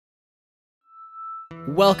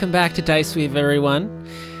Welcome back to Dice Weave, everyone.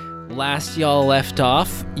 Last y'all left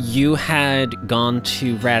off, you had gone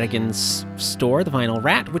to Radigan's store, the Vinyl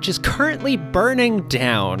Rat, which is currently burning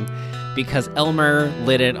down because Elmer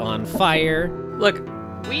lit it on fire. Look,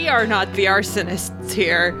 we are not the arsonists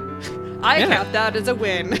here. I count that as a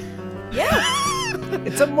win. Yeah.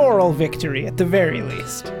 It's a moral victory at the very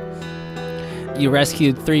least. You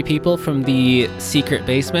rescued 3 people from the secret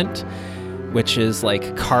basement, which is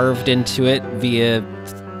like carved into it via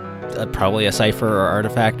probably a cipher or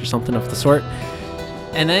artifact or something of the sort.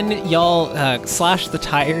 And then y'all slashed the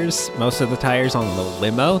tires, most of the tires on the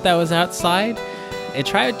limo that was outside. It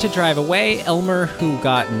tried to drive away. Elmer, who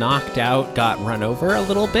got knocked out, got run over a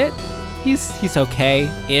little bit. He's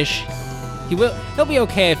okay-ish. He'll be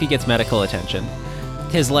okay if he gets medical attention.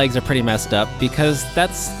 His legs are pretty messed up because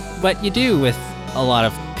that's what you do with a lot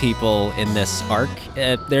of people in this arc.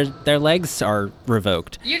 Their legs are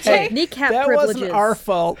revoked. You take kneecap That privileges. wasn't our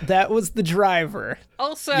fault. That was the driver.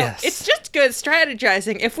 Also, Yes. It's just good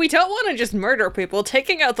strategizing. If we don't want to just murder people,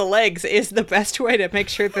 taking out the legs is the best way to make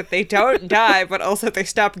sure that they don't die, but also they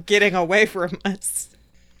stop getting away from us.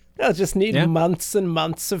 They'll just need months and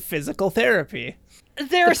months of physical therapy.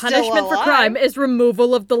 They're The punishment for crime is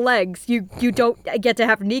removal of the legs. You don't get to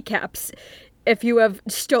have kneecaps if you have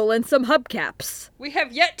stolen some hubcaps. We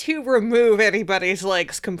have yet to remove anybody's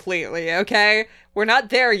legs completely, okay? We're not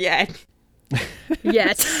there yet.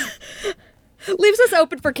 Yet. Leaves us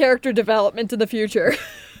open for character development in the future.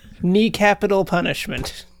 Knee capital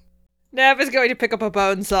punishment. Nav is going to pick up a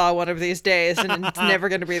bone saw one of these days, and it's never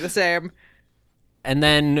going to be the same. And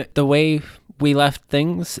then the way we left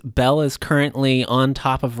things, Belle is currently on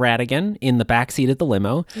top of Radigan in the backseat of the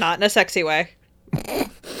limo. Not in a sexy way.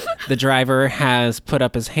 The driver has put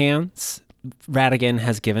up his hands. Radigan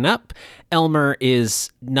has given up. Elmer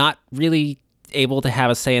is not really able to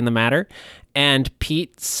have a say in the matter. And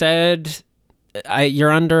Pete said,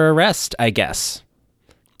 you're under arrest, I guess.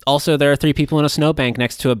 Also, there are 3 people in a snowbank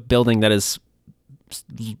next to a building that is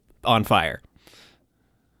on fire.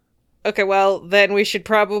 Okay, well, then we should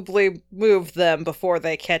probably move them before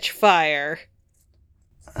they catch fire.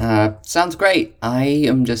 Sounds great. I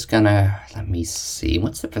am just gonna... Let me see.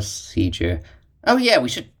 What's the procedure? Oh, yeah, we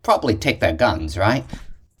should probably take their guns, right?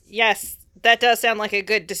 Yes, that does sound like a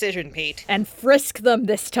good decision, Pete. And frisk them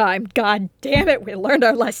this time. God damn it, we learned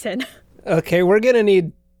our lesson. Okay, we're gonna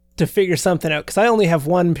need to figure something out, because I only have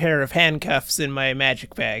 1 pair of handcuffs in my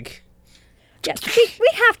magic bag. Yes, we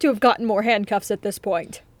have to have gotten more handcuffs at this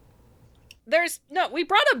point. We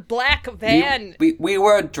brought a black van. We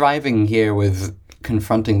were driving here with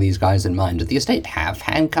confronting these guys in mind. Did the estate have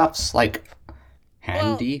handcuffs, like,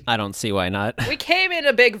 handy? I don't see why not. We came in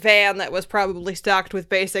a big van that was probably stocked with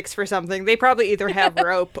basics for something. They probably either have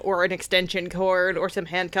rope or an extension cord or some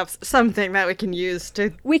handcuffs, something that we can use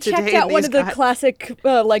to We to checked tame out one these of the guys. classic,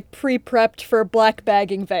 pre-prepped for black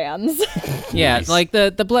bagging vans. Yeah, Nice. like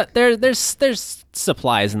there's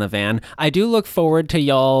supplies in the van. I do look forward to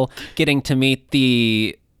y'all getting to meet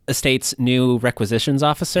the estate's new requisitions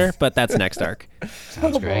officer, but that's next arc.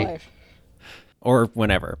 Sounds great. Boy. Or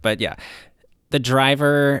whenever. But yeah. The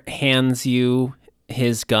driver hands you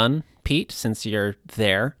his gun, Pete, since you're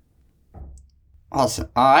there. Awesome.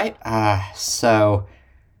 Alright, so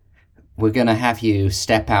we're gonna have you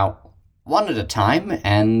step out one at a time,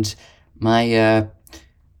 and my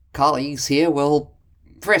colleagues here will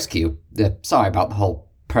frisk you. Sorry about the whole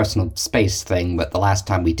personal space thing, but the last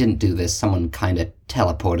time we didn't do this, someone kinda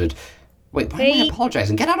teleported. Wait, why am I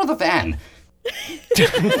apologizing? Get out of the van!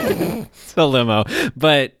 It's the limo.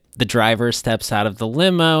 But the driver steps out of the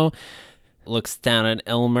limo, looks down at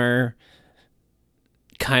Elmer,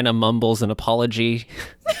 kind of mumbles an apology.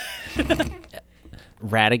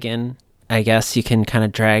 Radigan, I guess you can kind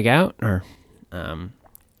of drag out, or...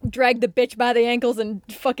 Drag the bitch by the ankles and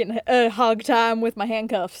fucking hog time with my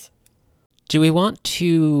handcuffs. Do we want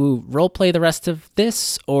to roleplay the rest of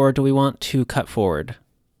this, or do we want to cut forward?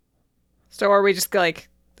 So are we just, like,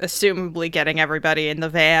 assumably getting everybody in the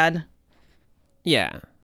van? Yeah.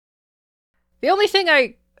 The only thing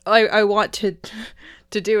I want to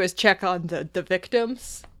do is check on the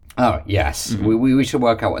victims. Oh, yes. We should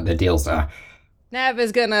work out what the deals are. Nav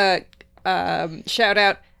is gonna shout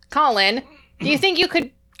out, Colin, do you think you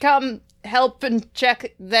could come help and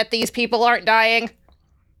check that these people aren't dying?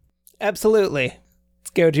 Absolutely.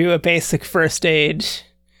 Let's go do a basic first aid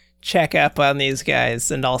checkup on these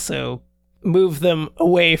guys and also move them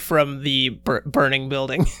away from the burning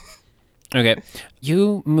building. Okay.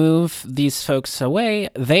 You move these folks away.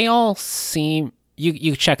 They all seem...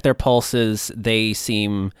 You check their pulses. They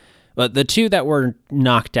seem... But the 2 that were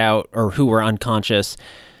knocked out or who were unconscious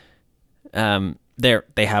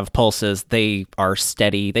they have pulses. They are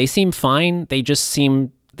steady. They seem fine. They just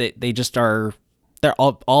seem they just are. They're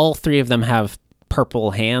all three of them have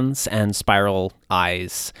purple hands and spiral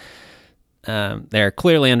eyes. They're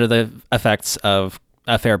clearly under the effects of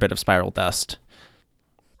a fair bit of spiral dust.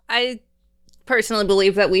 I personally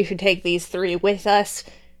believe that we should take these three with us.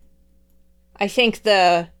 I think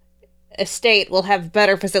the estate will have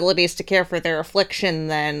better facilities to care for their affliction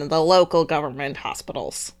than the local government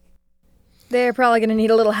hospitals. They're probably gonna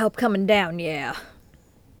need a little help coming down, yeah.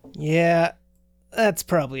 Yeah, that's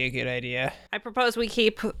probably a good idea. I propose we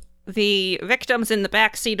keep the victims in the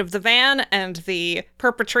back seat of the van and the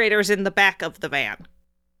perpetrators in the back of the van.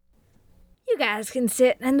 You guys can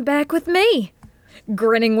sit in the back with me.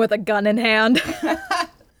 Grinning with a gun in hand.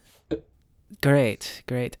 Great.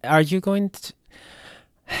 Are you going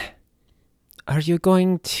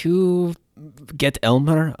to get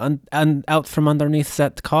Elmer and out from underneath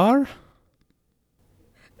that car?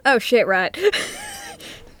 Oh shit, right.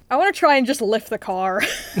 I want to try and just lift the car.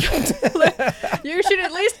 You should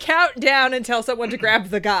at least count down and tell someone to grab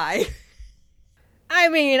the guy. I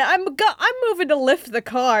mean, I'm moving to lift the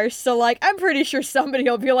car, so like I'm pretty sure somebody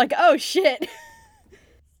will be like, "Oh shit."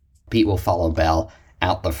 Pete will follow Belle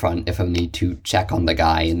out the front if I need to check on the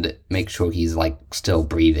guy and make sure he's, like, still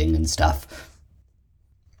breathing and stuff.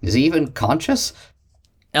 Is he even conscious?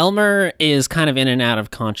 Elmer is kind of in and out of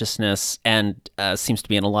consciousness and seems to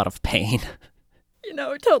be in a lot of pain. You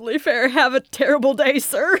know, totally fair. Have a terrible day,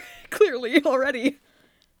 sir. Clearly already.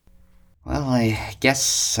 Well, I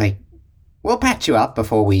guess we'll patch you up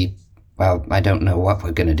before we... Well, I don't know what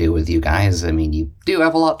we're gonna do with you guys. I mean, you do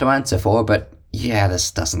have a lot to answer for, but yeah,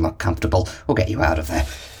 this doesn't look comfortable. We'll get you out of there.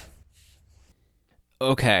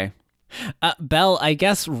 Okay. Belle, I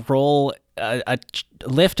guess roll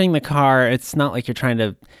lifting the car. It's not like you're trying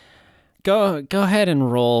to... Go ahead and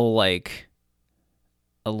roll, like,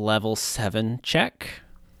 a level 7 check.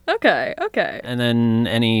 Okay. And then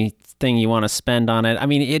anything you want to spend on it. I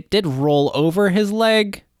mean, it did roll over his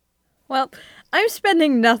leg. Well, I'm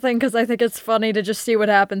spending nothing because I think it's funny to just see what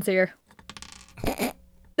happens here.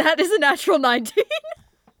 That is a natural 19.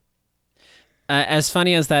 As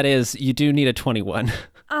funny as that is, you do need a 21.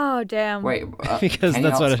 Oh, damn. Wait, Because can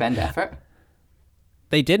that's you not what spend effort?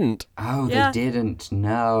 They didn't. Oh, Yeah. they didn't.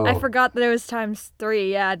 No. I forgot that it was times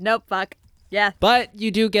 3. Yeah, nope, fuck. Yeah. But you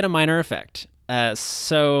do get a minor effect.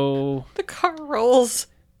 So The car rolls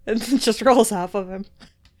and just rolls off of him.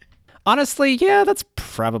 honestly, yeah, that's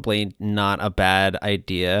probably not a bad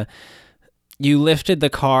idea. You lifted the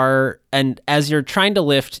car, and as you're trying to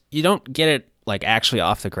lift, you don't get it like actually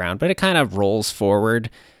off the ground, but it kind of rolls forward.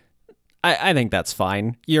 I think that's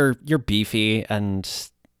fine. You're beefy, and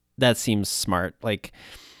that seems smart. Like,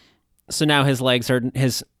 so now his legs are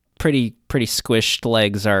his pretty squished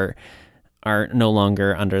legs are no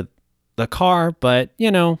longer under the car, but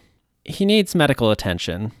you know, he needs medical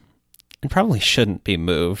attention and probably shouldn't be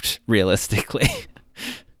moved realistically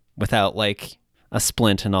without like a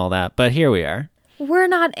splint and all that. But here we are. We're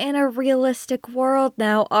not in a realistic world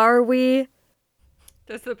now, are we?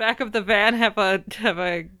 Does the back of the van have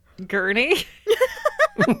a gurney?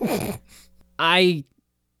 I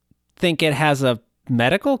think it has a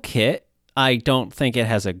medical kit. I don't think it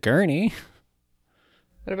has a gurney.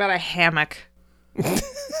 What about a hammock?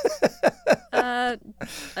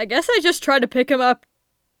 I guess I just try to pick him up,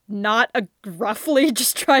 not roughly,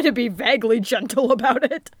 just try to be vaguely gentle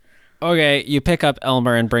about it. Okay, you pick up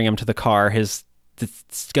Elmer and bring him to the car. It's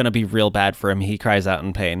gonna be real bad for him. He cries out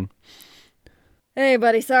in pain. Hey,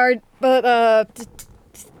 buddy, sorry, but,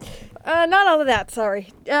 not all of that,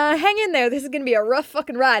 sorry. Hang in there, this is gonna be a rough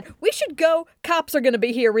fucking ride. We should go, cops are gonna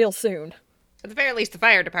be here real soon. At the very least, the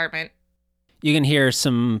fire department. You can hear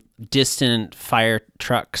some distant fire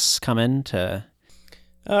trucks coming to...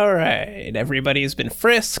 All right, everybody's been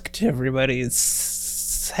frisked.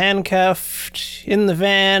 Everybody's handcuffed in the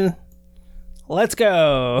van. Let's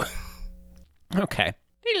go. Okay.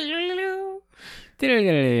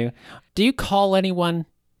 Do you call anyone?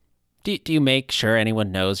 Do you make sure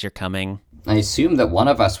anyone knows you're coming? I assume that one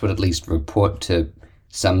of us would at least report to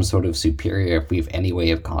some sort of superior if we have any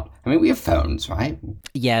way of I mean, we have phones, right?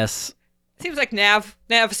 Yes. Seems like Nav.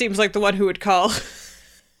 Nav seems like the one who would call.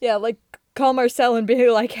 Yeah, like, call Marcel and be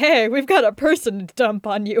like, hey, we've got a person to dump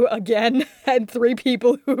on you again, and 3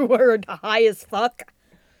 people who were high as fuck.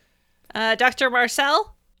 Dr.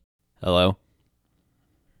 Marcel? Hello?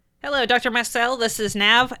 Hello, Dr. Marcel. This is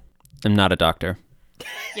Nav. I'm not a doctor.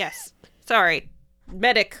 Yes. Sorry.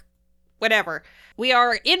 Medic. Whatever. We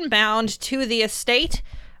are inbound to the estate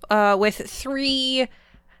with 3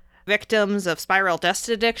 victims of spiral dust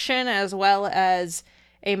addiction, as well as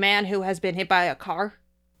a man who has been hit by a car.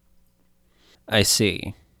 I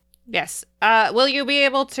see. Yes. Will you be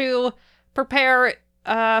able to prepare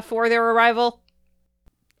for their arrival?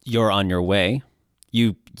 You're on your way.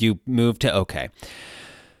 You move to okay.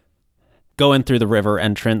 Go in through the river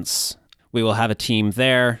entrance. We will have a team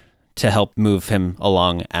there to help move him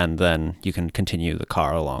along, and then you can continue the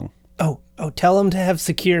car along. Oh, tell him to have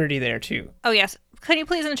security there too. Oh, yes. Can you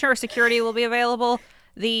please ensure security will be available?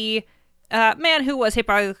 The man who was hit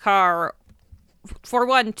by the car, for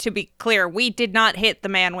one, to be clear, we did not hit the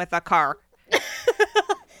man with a car.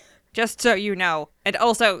 Just so you know. And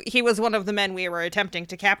also, he was one of the men we were attempting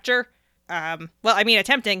to capture.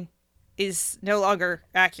 Attempting is no longer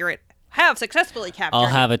accurate. Have successfully captured. I'll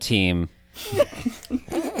have a team.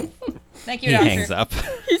 Thank you, He Doctor. hangs up.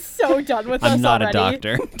 He's so done with us I'm not already.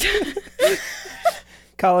 a doctor.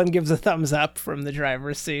 Colin gives a thumbs up from the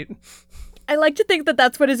driver's seat. I like to think that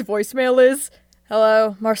that's what his voicemail is.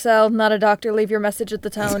 Hello, Marcel, not a doctor. Leave your message at the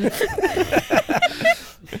tone. He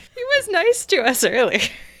was nice to us earlier.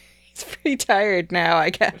 He's pretty tired now,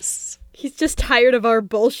 I guess. He's just tired of our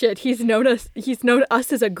bullshit. He's known us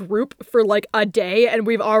as a group for like a day, and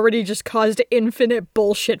we've already just caused infinite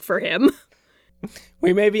bullshit for him.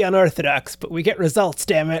 We may be unorthodox, but we get results,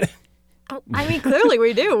 damn it. Oh, I mean, clearly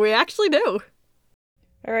we do. We actually do.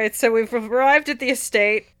 All right, so we've arrived at the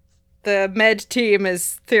estate. The med team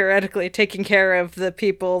is theoretically taking care of the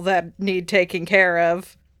people that need taking care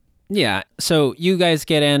of. Yeah, so you guys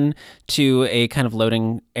get in to a kind of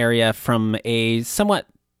loading area from a somewhat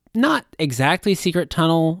not exactly secret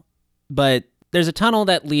tunnel, but there's a tunnel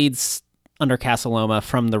that leads under Casa Loma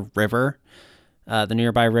from the river, the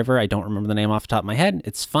nearby river. I don't remember the name off the top of my head.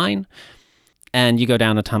 It's fine. And you go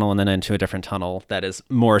down a tunnel and then into a different tunnel that is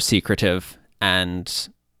more secretive and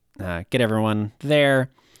get everyone there.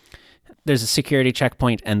 There's a security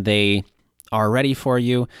checkpoint and they are ready for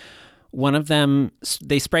you. One of them,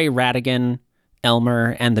 they spray Radigan,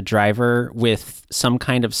 Elmer, and the driver with some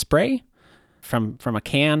kind of spray from a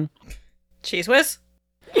can. Cheese Whiz?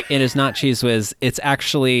 It is not Cheese Whiz. It's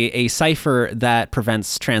actually a cipher that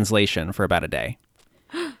prevents translation for about a day.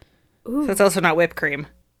 So it's also not whipped cream.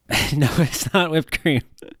 No, it's not whipped cream.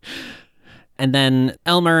 And then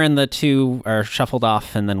Elmer and the two are shuffled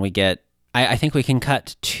off, and then we get... I think we can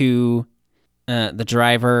cut to the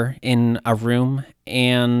driver in a room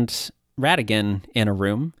and Radigan in a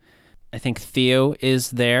room. I think Theo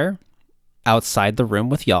is there outside the room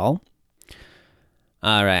with y'all.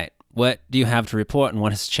 All right. What do you have to report and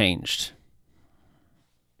what has changed?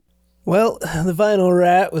 Well, the vinyl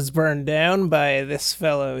rat was burned down by this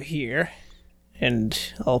fellow here. And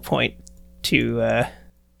I'll point to,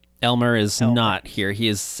 Elmer is not here. He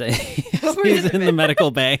is he's in the medical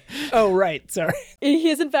bay. Oh, right, sorry. He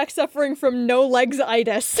is in fact suffering from no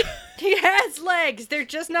legs-itis. He has legs. They're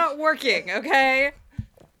just not working, okay?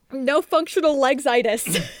 No functional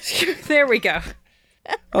legs-itis. There we go.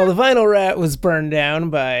 Well, the vinyl rat was burned down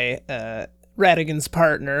by Radigan's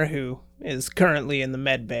partner, who is currently in the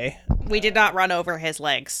med bay. We did not run over his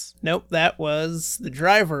legs. Nope, that was the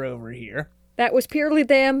driver over here. That was purely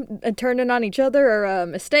them turning on each other or a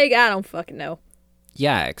mistake? I don't fucking know.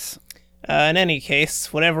 Yikes. In any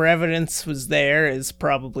case, whatever evidence was there is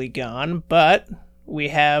probably gone, but we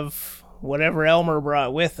have whatever Elmer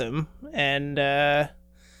brought with him, and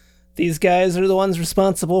these guys are the ones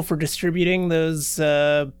responsible for distributing those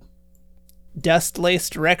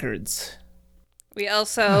dust-laced records. We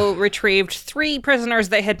also retrieved 3 prisoners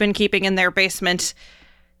they had been keeping in their basement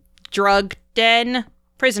drug den.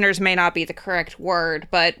 Prisoners may not be the correct word,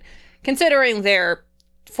 but considering their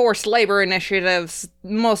forced labor initiatives,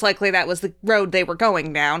 most likely that was the road they were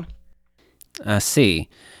going down. I see.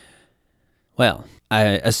 Well, I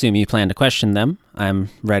assume you plan to question them. I'm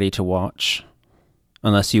ready to watch.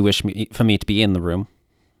 Unless you wish for me to be in the room.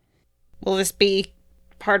 Will this be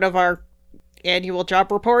part of our annual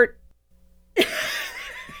job report?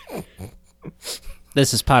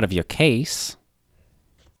 This is part of your case.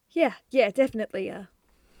 Yeah, definitely.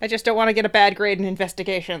 I just don't want to get a bad grade in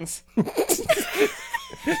investigations.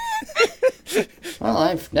 Well,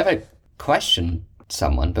 I've never questioned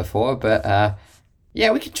someone before, but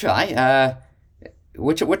yeah, we can try.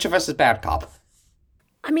 Which of us is bad cop?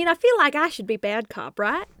 I mean, I feel like I should be bad cop,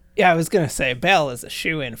 right? Yeah, I was gonna say, Belle is a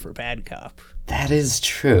shoo-in for bad cop. That is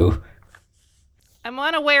true. I'm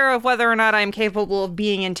unaware of whether or not I'm capable of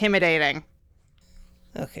being intimidating.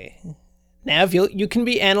 Okay. Nav, you can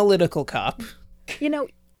be analytical cop. You know,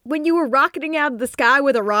 when you were rocketing out of the sky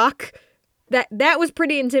with a rock, that was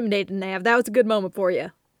pretty intimidating, Nav. That was a good moment for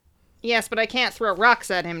you. Yes, but I can't throw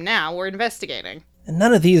rocks at him now. We're investigating. And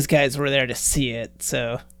none of these guys were there to see it,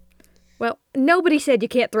 so... Well, nobody said you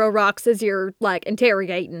can't throw rocks as you're, like,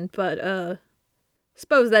 interrogating, but,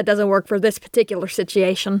 suppose that doesn't work for this particular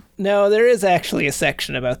situation. No, there is actually a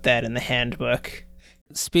section about that in the handbook.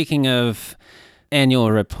 Speaking of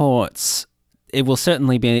annual reports, it will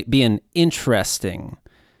certainly be an interesting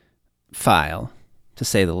file, to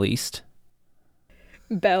say the least.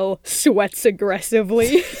 Belle sweats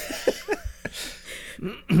aggressively.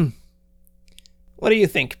 What do you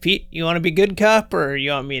think, Pete? You want to be good cop, or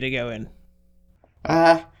you want me to go in?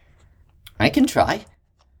 I can try.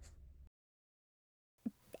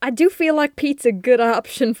 I do feel like Pete's a good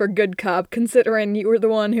option for good cop, considering you were the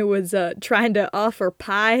one who was trying to offer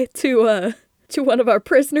pie to one of our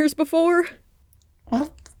prisoners before.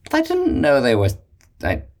 Well, I didn't know they were...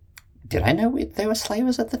 Did I know they were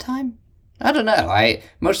slavers at the time? I don't know. I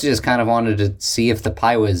mostly just kind of wanted to see if the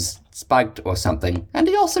pie was spiked or something. And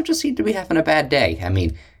he also just seemed to be having a bad day. I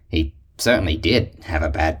mean, he certainly did have a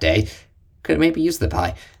bad day. Could have maybe used the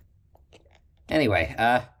pie. Anyway,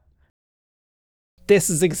 This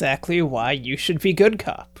is exactly why you should be good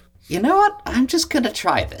cop. you know what? I'm just gonna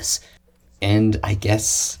try this. And I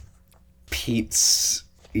guess Pete's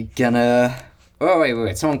gonna... Oh,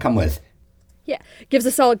 wait, someone come with. Yeah, gives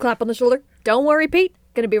a solid clap on the shoulder. Don't worry, Pete.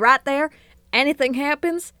 Gonna be right there. Anything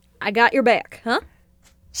happens, I got your back, huh?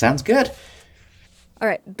 Sounds good. All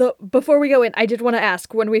right, before we go in, I did want to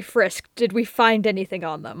ask, when we frisked, did we find anything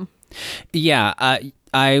on them? Yeah,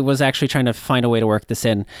 I was actually trying to find a way to work this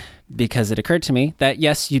in because it occurred to me that,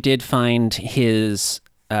 yes, you did find his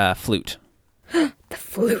flute. The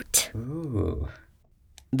flute. Ooh.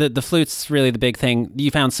 The flute's really the big thing.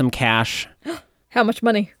 You found some cash. How much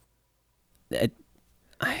money?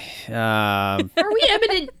 Are we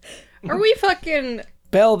evident? Are we fucking...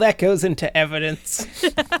 Belle, that goes into evidence.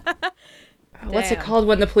 What's it called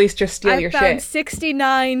when the police just steal your I found shit?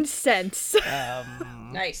 69 cents.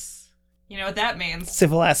 Nice. You know what that means.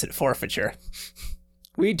 Civil asset forfeiture.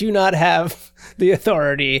 We do not have the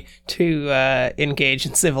authority to engage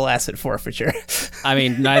in civil asset forfeiture. I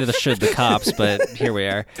mean, neither should the cops, but here we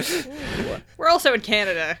are. We're also in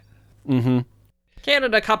Canada. Mm-hmm.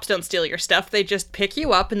 Canada cops don't steal your stuff. They just pick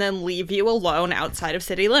you up and then leave you alone outside of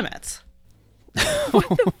city limits.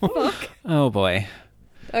 Oh, boy.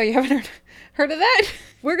 Oh, you haven't heard of that?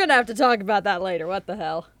 We're gonna have to talk about that later. What the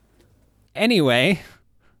hell? Anyway,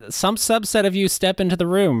 some subset of you step into the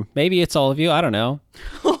room. Maybe it's all of you. I don't know.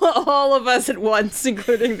 All of us at once,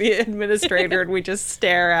 including the administrator, and we just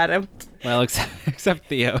stare at him. Well, except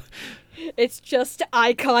Theo. It's just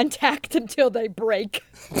eye contact until they break.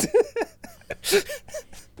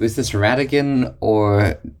 Was this Radigan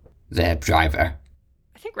or the driver?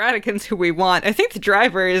 I think Radican's who we want. I think the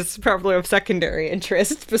driver is probably of secondary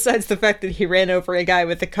interest. Besides the fact that he ran over a guy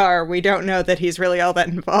with a car, we don't know that he's really all that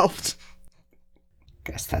involved.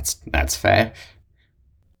 Guess that's fair.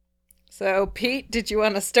 So, Pete, did you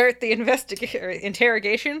want to start the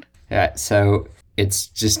interrogation? Yeah, so it's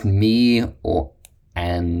just me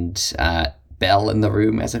and Belle in the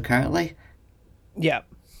room as of currently? Yeah.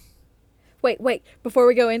 Wait, before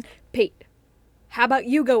we go in, Pete, how about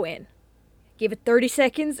you go in? Give it 30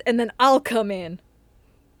 seconds, and then I'll come in.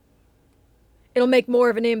 It'll make more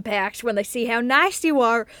of an impact when they see how nice you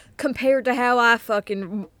are compared to how I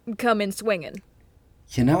fucking come in swinging.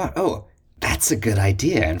 You know what? Oh, that's a good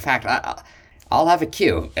idea. In fact, I'll have a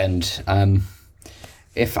cue, and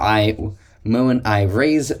if moment I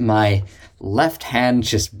raise my left hand,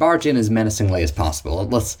 just barge in as menacingly as possible.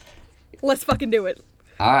 Let's fucking do it.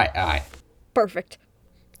 All right. Perfect.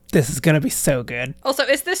 This is gonna be so good. Also,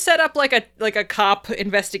 is this set up like a cop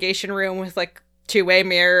investigation room with like two-way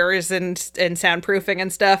mirrors and soundproofing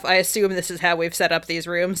and stuff? I assume this is how we've set up these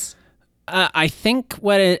rooms. I think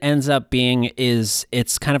what it ends up being is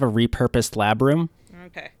it's kind of a repurposed lab room.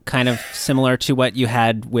 Okay. Kind of similar to what you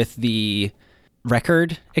had with the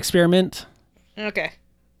record experiment. Okay.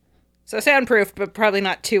 So soundproof, but probably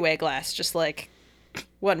not two-way glass, just like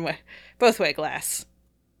one-way, both-way glass.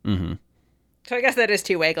 Mm-hmm. So I guess that is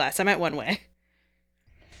two-way glass. I meant one-way.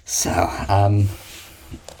 So, I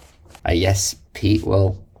guess Pete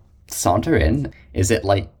will saunter in. Is it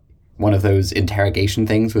like one of those interrogation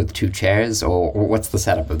things with two chairs, or what's the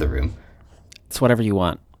setup of the room? It's whatever you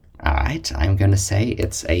want. All right, I'm going to say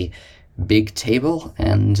it's a big table,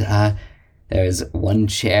 and there's one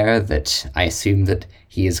chair that I assume that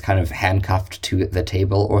he is kind of handcuffed to the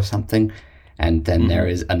table or something, and then there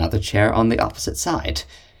is another chair on the opposite side.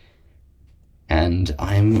 And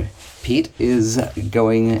Pete is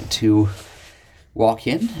going to walk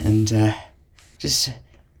in and just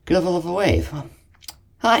give a little wave.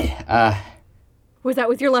 Hi, Was that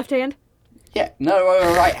with your left hand? yeah, no,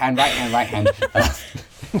 right hand.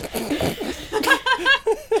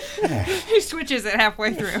 He switches it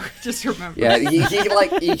halfway through. Just remember. Yeah,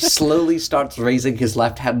 he slowly starts raising his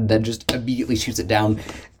left hand and then just immediately shoots it down.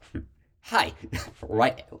 Hi.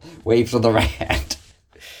 Right. Waves with the right hand.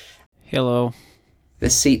 Hello.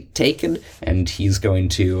 This seat taken, and he's going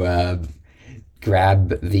to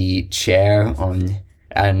grab the chair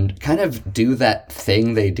and kind of do that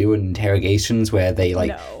thing they do in interrogations where they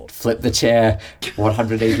flip the chair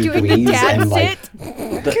 180 degrees and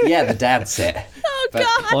the dad sit. Oh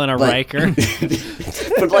god. Pulling a Riker.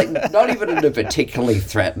 But not even in a particularly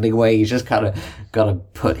threatening way. He's just kind of gotta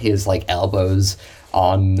put his elbows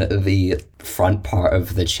on the front part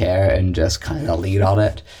of the chair and just kind of lean on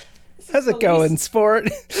it. How's it going, sport?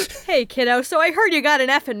 Hey, kiddo, so I heard you got an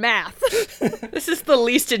F in math. This is the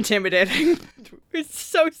least intimidating. It's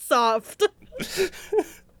so soft.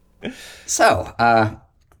 So,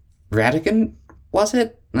 Radigan, was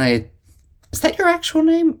it? Is that your actual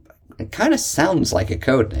name? It kind of sounds like a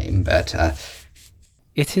code name, but,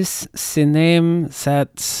 It is the name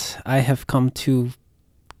that I have come to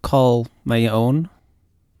call my own.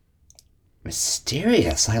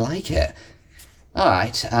 Mysterious, I like it.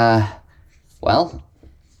 Alright, well,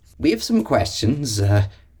 we have some questions, I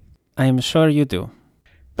am sure you do.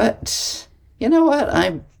 but you know what?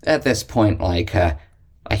 I'm at this point, I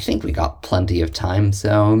think we got plenty of time,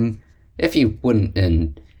 so if you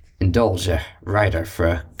wouldn't indulge a writer for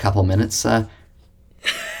a couple minutes,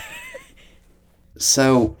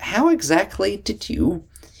 So, how exactly did you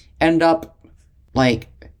end up,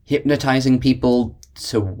 hypnotizing people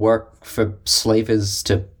to work for slavers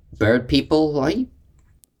to bird people, right?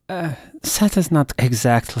 That is not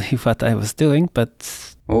exactly what I was doing,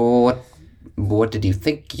 but What did you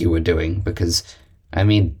think you were doing? Because, I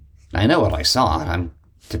mean, I know what I saw, and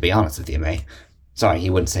to be honest with you, mate. Sorry,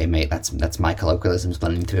 he wouldn't say mate, that's my colloquialisms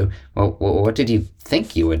blending through. Well, what did you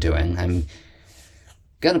think you were doing? I'm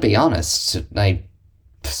gonna be honest, I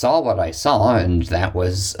saw what I saw, and that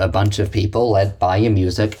was a bunch of people led by your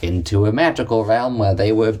music into a magical realm where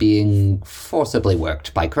they were being forcibly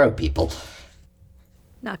worked by crow people.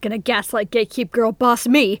 Not gonna gaslight gatekeep girl boss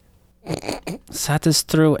me. that is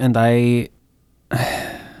true, and I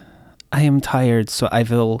am tired, so I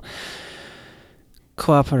will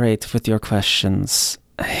cooperate with your questions.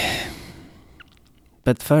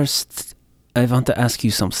 But first, I want to ask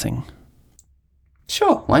you something.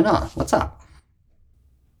 Sure, why not? What's up?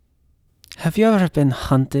 Have you ever been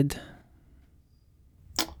hunted?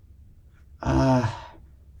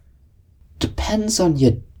 Depends on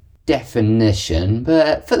your definition,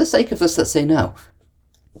 but for the sake of this, let's say no.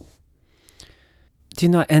 Do you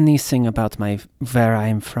know anything about where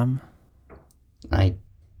I'm from? I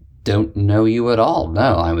don't know you at all,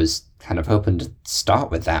 no. I was kind of hoping to start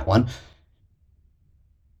with that one.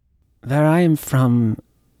 Where I am from,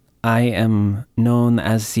 I am known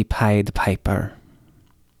as the Pied Piper.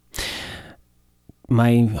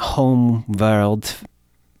 My home world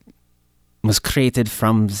was created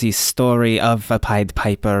from the story of a Pied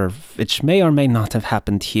Piper, which may or may not have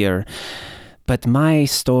happened here. But my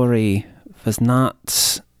story was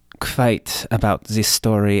not quite about the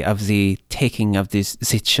story of the taking of the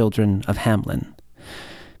children of Hamlin.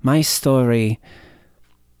 My story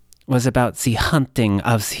was about the hunting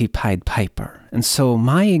of the Pied Piper. And so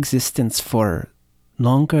my existence for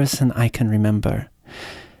longer than I can remember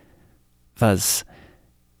was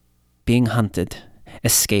being hunted,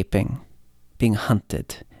 escaping, being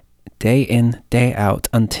hunted, day in, day out,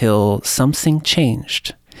 until something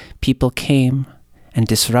changed. People came and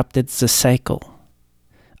disrupted the cycle.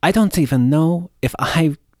 I don't even know if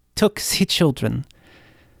I took the children.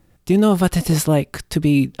 Do you know what it is like to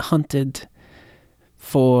be hunted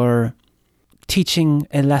for teaching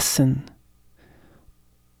a lesson?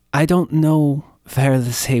 I don't know where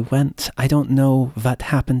they went. I don't know what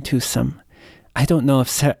happened to them. I don't know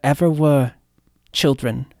if there ever were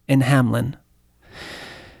children in Hamlin.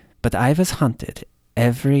 But I was hunted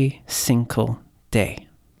every single day.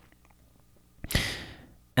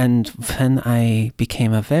 And when I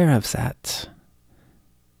became aware of that,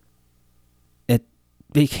 it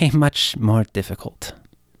became much more difficult.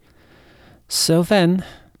 So then,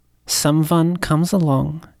 someone comes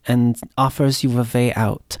along and offers you a way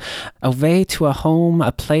out, a way to a home,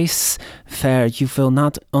 a place where you will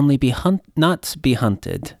not only not be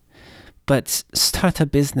hunted, but start a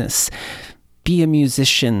business, be a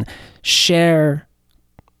musician, share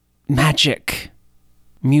magic,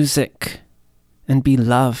 music, and be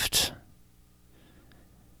loved.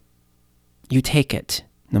 You take it,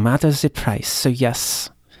 no matter the price. So yes,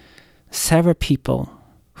 there are people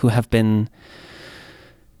who have been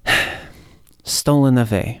stolen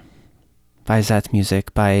away, by that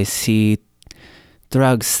music, by the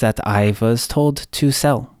drugs that I was told to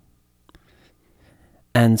sell.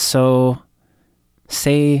 And so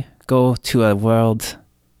they go to a world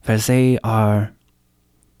where they are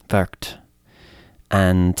worked,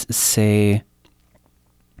 and they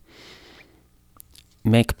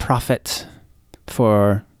make profit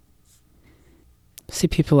for the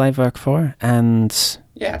people I work for, and...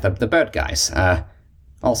 Yeah, the bird guys.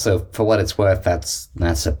 Also, for what it's worth,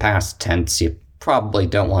 that's a past tense. You probably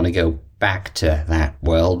don't want to go back to that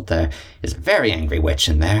world. There is a very angry witch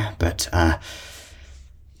in there, but,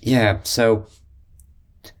 yeah, so...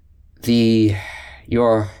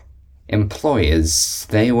 Your employers,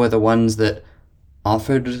 they were the ones that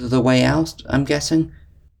offered the way out, I'm guessing?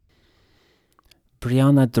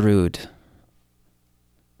 Brianna Drude.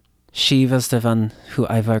 She was the one who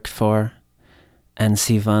I worked for, and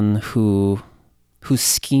the one whose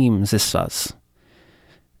scheme this was.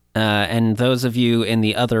 And those of you in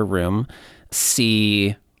the other room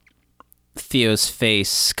see Theo's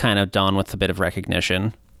face kind of dawn with a bit of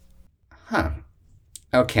recognition. Huh.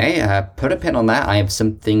 Okay, put a pin on that. I have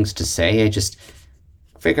some things to say. I just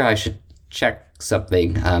figure I should check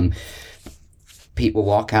something. Pete will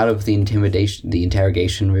walk out of the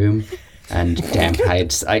interrogation room, and damn,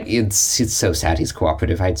 it's so sad he's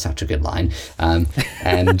cooperative. I had such a good line. And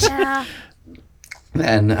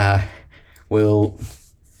then we'll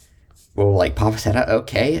like pop his head out.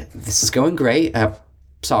 Okay, this is going great.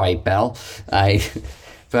 Sorry, Belle.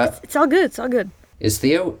 But It's all good. It's all good. is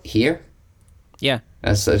Theo here? Yeah.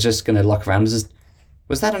 I was just gonna look around.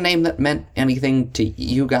 Was that a name that meant anything to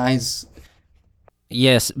you guys?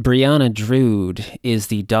 Yes, Brianna Drude is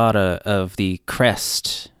the daughter of the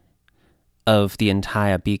crest of the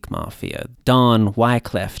entire Beak Mafia, Don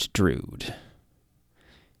Wyclef Drude.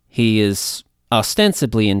 He is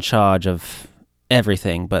ostensibly in charge of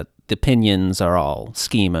everything, but the Pinions are all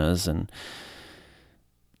schemers and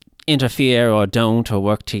interfere or don't or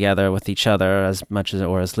work together with each other as much as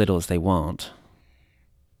or as little as they want.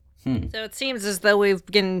 So it seems as though we've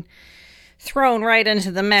been thrown right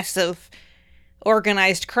into the mess of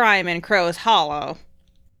organized crime in Crow's Hollow.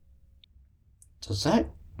 Does that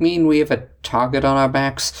mean we have a target on our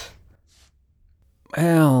backs?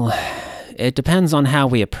 Well, it depends on how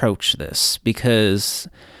we approach this, because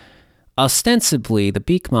ostensibly the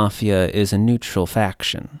Beak Mafia is a neutral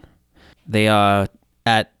faction. They are,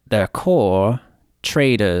 at their core,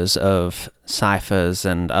 traders of ciphers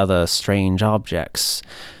and other strange objects.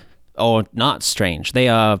 Or not strange. They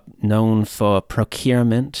are known for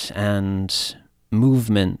procurement and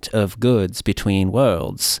movement of goods between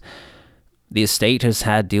worlds. The estate has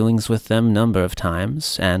had dealings with them a number of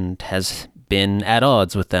times and has been at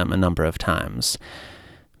odds with them a number of times.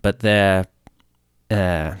 But they're,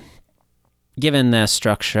 given their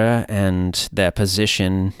structure and their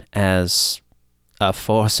position as a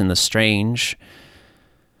force in the strange,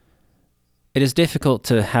 it is difficult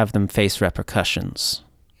to have them face repercussions.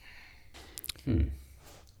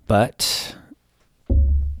 But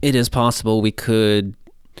it is possible we could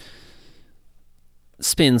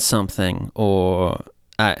spin something, or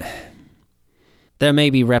there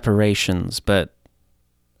may be reparations, but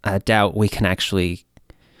I doubt we can actually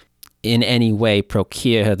in any way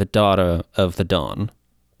procure the daughter of the Dawn.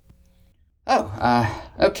 Oh,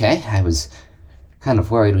 okay. I was kind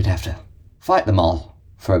of worried we'd have to fight them all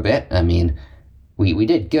for a bit. I mean, we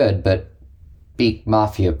did good, but Beak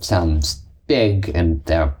Mafia sounds big, and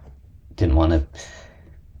they didn't want to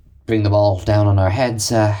bring them all down on our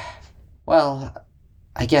heads. Well,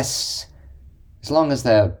 I guess as long as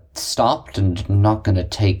they're stopped and not going to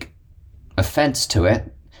take offense to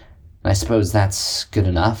it, I suppose that's good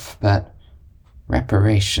enough. But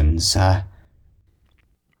reparations, I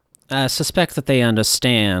suspect that they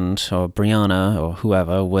understand, or Brianna or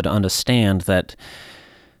whoever would understand, that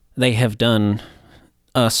they have done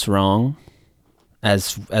us wrong,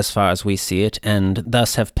 as far as we see it, and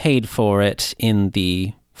thus have paid for it in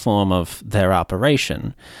the form of their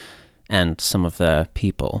operation and some of their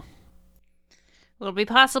people. Will it be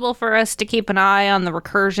possible for us to keep an eye on the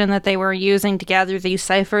recursion that they were using to gather these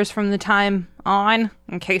ciphers from the time on,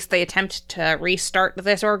 in case they attempt to restart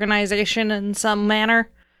this organization in some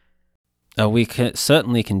manner? We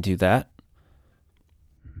certainly can do that.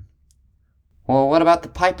 well, what about the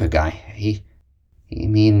Piper guy?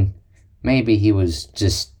 Maybe he was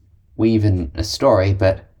just weaving a story,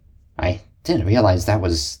 but I didn't realize that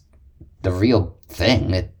was the real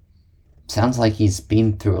thing. It sounds like he's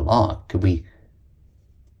been through a lot. Could we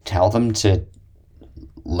tell them to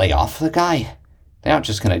lay off the guy? They aren't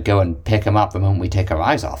just going to go and pick him up the moment we take our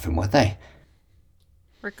eyes off him, would they?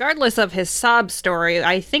 Regardless of his sob story,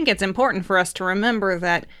 I think it's important for us to remember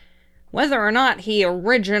that whether or not he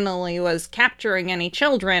originally was capturing any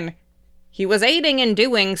children, he was aiding in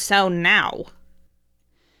doing so now.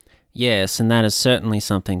 Yes, and that is certainly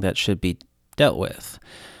something that should be dealt with.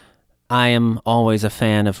 I am always a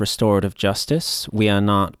fan of restorative justice. We are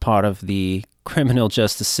not part of the criminal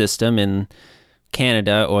justice system in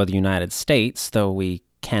Canada or the United States, though we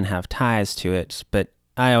can have ties to it, but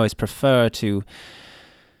I always prefer to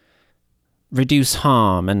reduce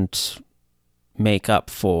harm and make up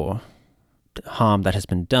for harm that has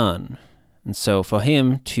been done. And so for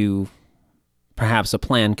him to, perhaps a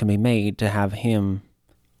plan can be made to have him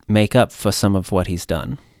make up for some of what he's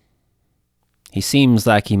done. He seems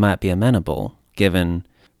like he might be amenable, given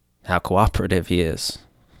how cooperative he is.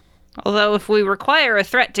 Although if we require a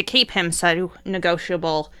threat to keep him so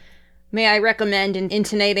negotiable, may I recommend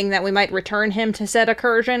intonating that we might return him to said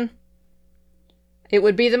incursion? It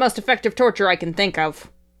would be the most effective torture I can think of.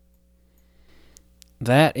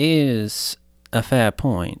 That is a fair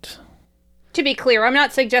point. To be clear, I'm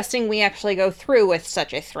not suggesting we actually go through with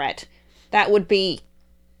such a threat. That would be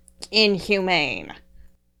inhumane.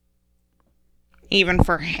 Even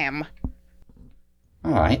for him.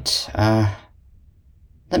 Alright,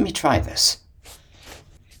 let me try this.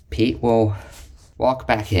 Pete will walk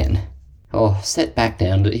back in. He'll sit back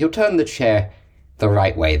down. He'll turn the chair the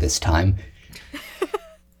right way this time.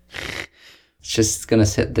 Just gonna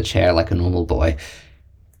sit in the chair like a normal boy.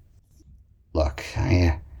 Look,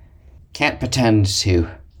 I can't pretend to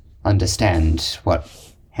understand what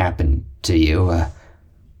happened to you.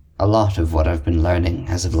 A lot of what I've been learning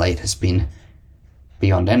as of late has been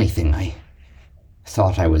beyond anything I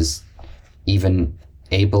thought I was even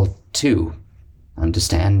able to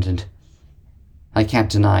understand, and I can't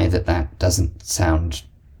deny that that doesn't sound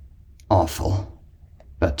awful,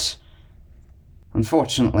 but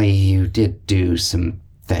unfortunately you did do some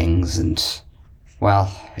things, and,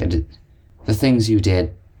 well, the things you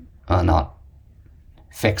did are not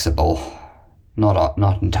fixable.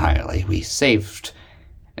 Not entirely. We saved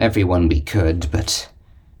everyone we could, but,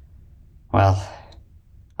 well,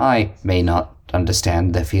 I may not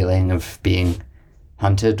understand the feeling of being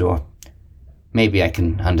hunted, or maybe I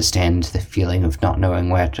can understand the feeling of not knowing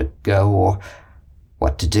where to go or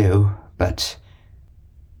what to do, but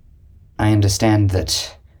I understand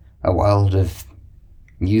that a world of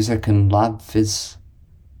music and love is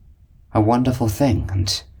a wonderful thing,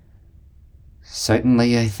 and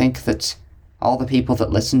certainly I think that all the people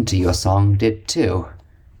that listened to your song did too,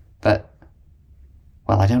 but,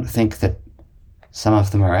 well, I don't think that some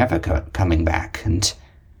of them are ever coming back, and,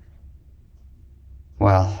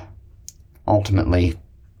 well, ultimately,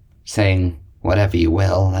 saying whatever you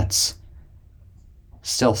will, that's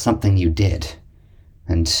still something you did,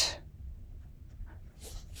 and,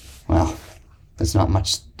 well, there's not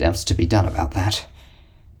much else to be done about that.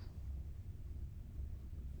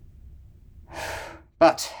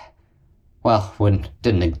 But, well,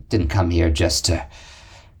 didn't come here just to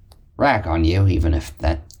rag on you, even if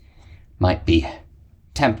that might be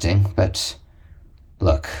tempting, but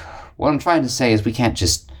look, what I'm trying to say is we can't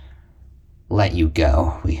just let you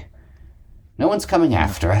go. No one's coming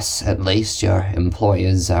after us, at least. Your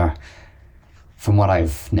employers are, from what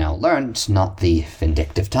I've now learned, not the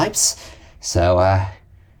vindictive types, so,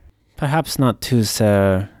 Perhaps not to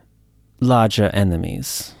their larger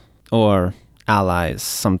enemies, or allies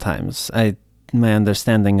sometimes. My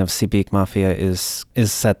understanding of Sibik Mafia is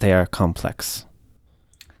that they are complex.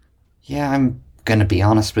 Yeah, I'm gonna be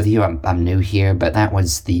honest with you, I'm new here, but that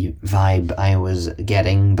was the vibe I was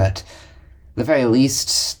getting, but at the very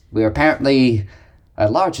least, we're apparently a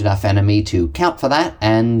large enough enemy to count for that,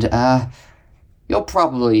 and, you'll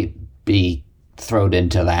probably be thrown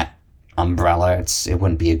into that umbrella. It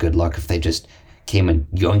wouldn't be a good look if they just came and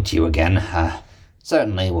yoinked you again.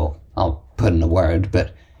 Certainly, I'll put in a word,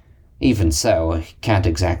 but even so, I can't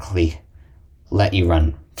exactly let you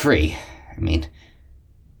run free. I mean,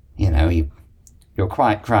 you know, your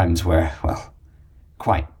crimes were, well,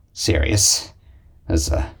 quite serious.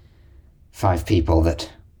 There's 5 people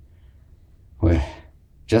that were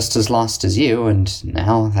just as lost as you, and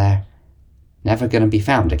now they're never gonna be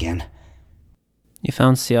found again. You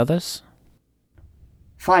found the others?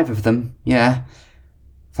 5 of them, yeah.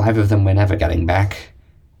 5 of them we're never getting back.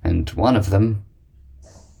 And one of them,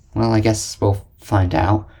 well, I guess we'll find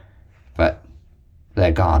out. But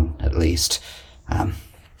they're gone, at least. I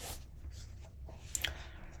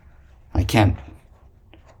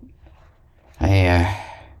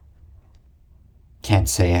can't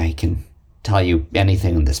say I can tell you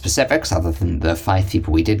anything in the specifics other than the 5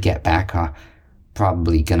 people we did get back are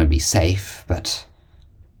probably gonna be safe, but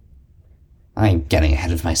I'm getting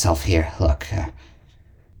ahead of myself here. Look,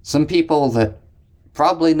 some people that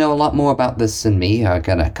probably know a lot more about this than me are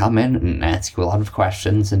gonna come in and ask you a lot of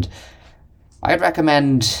questions, and I'd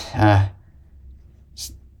recommend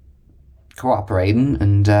cooperating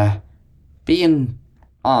and being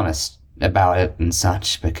honest about it and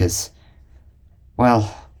such, because,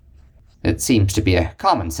 well, it seems to be a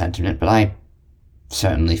common sentiment, but I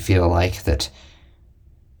certainly feel like that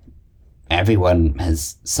everyone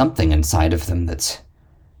has something inside of them that's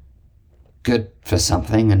good for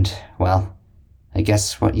something, and, well, I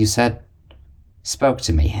guess what you said spoke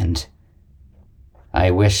to me, and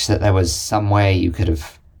I wish that there was some way you could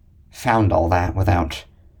have found all that without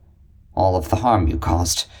all of the harm you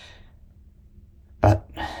caused. But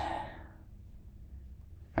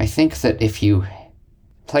I think that if you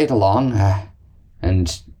played along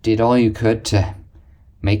and did all you could to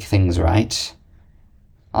make things right,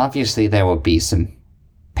 obviously there would be some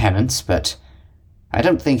penance, but I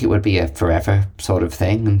don't think it would be a forever sort of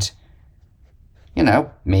thing, and, you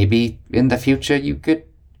know, maybe in the future you could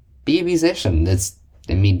be a musician. There's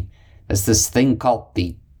this thing called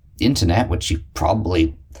the internet, which you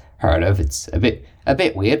probably heard of. It's a bit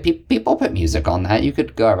weird. People put music on that. You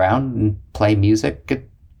could go around and play music.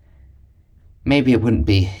 Maybe it wouldn't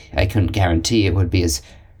be, I couldn't guarantee it would be as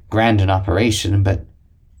grand an operation, but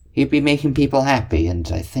you'd be making people happy,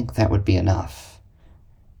 and I think that would be enough.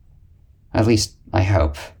 At least, I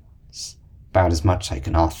hope. It's about as much I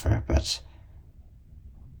can offer, but...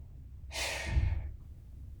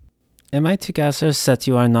 Am I to gather that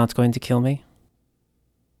you are not going to kill me?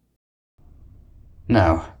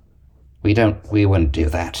 No. We wouldn't do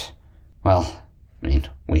that. Well, I mean,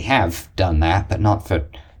 we have done that, but not for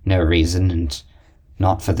no reason, and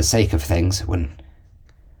not for the sake of things.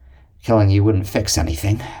 Killing you wouldn't fix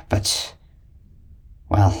anything, but,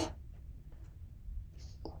 well,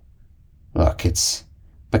 look, it's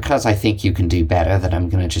because I think you can do better that I'm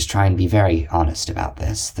gonna just try and be very honest about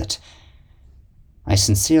this, that I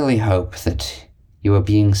sincerely hope that you are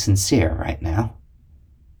being sincere right now,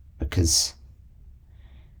 because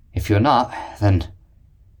if you're not, then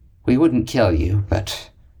we wouldn't kill you, but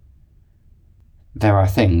there are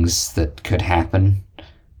things that could happen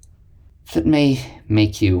that may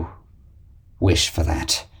make you wish for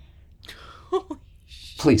that.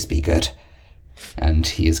 Please be good. And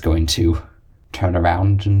he is going to turn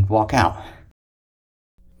around and walk out.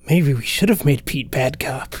 Maybe we should have made Pete bad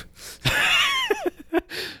cop.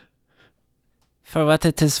 For what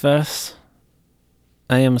it is worth,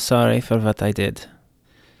 I am sorry for what I did.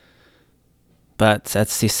 But at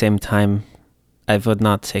the same time, I would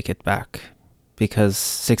not take it back, because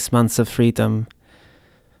 6 months of freedom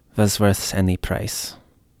was worth any price.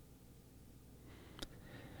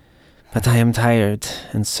 But I am tired,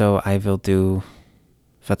 and so I will do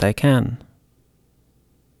what I can.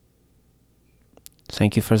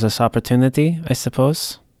 Thank you for this opportunity, I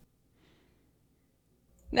suppose.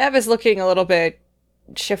 Nev is looking a little bit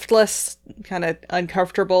shiftless, kind of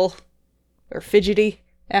uncomfortable or fidgety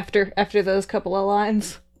after those couple of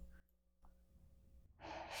lines.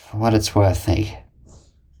 For what it's worth, I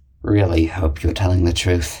really hope you're telling the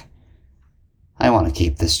truth. I want to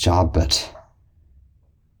keep this job, but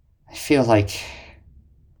I feel like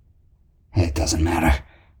it doesn't matter.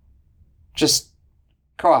 Just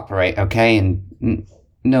cooperate, okay? And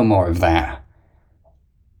no more of that.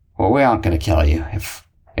 Well, we aren't going to kill you,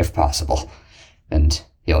 if possible. And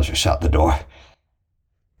he'll just shut the door.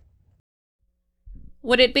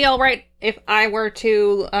 Would it be alright if I were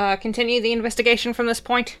to continue the investigation from this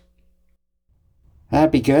point? That'd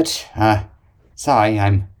be good. Sorry,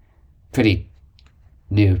 I'm pretty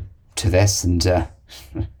new to this, and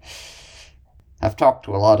I've talked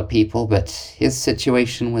to a lot of people, but his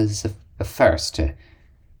situation was a first.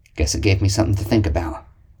 Guess it gave me something to think about.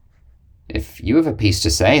 If you have a piece to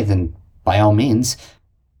say, then by all means.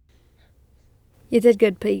 You did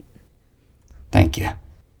good, Pete. Thank you.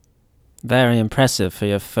 Very impressive for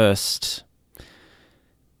your first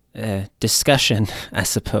discussion, I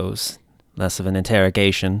suppose. Less of an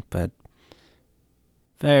interrogation, but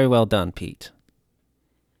very well done, Pete.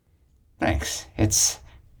 Thanks.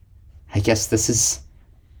 I guess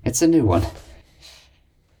it's a new one.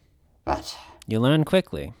 But, You learn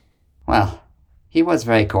quickly. well, he was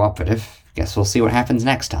very cooperative. Guess we'll see what happens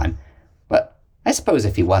next time. But I suppose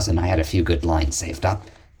if he wasn't, I had a few good lines saved up.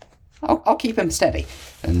 I'll keep him steady.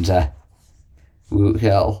 And,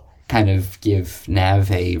 he'll kind of give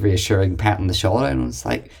Nav a reassuring pat on the shoulder and was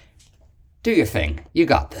like, do your thing. You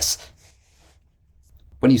got this.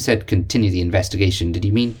 When you said continue the investigation, did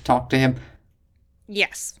you mean talk to him?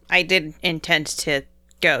 Yes, I did intend to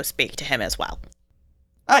go speak to him as well.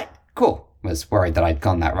 Alright, cool. was worried that I'd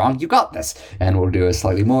gone that wrong. You got this. And we'll do a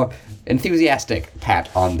slightly more enthusiastic pat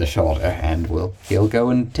on the shoulder, and he'll go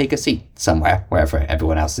and take a seat somewhere, wherever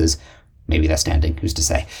everyone else is. Maybe they're standing, who's to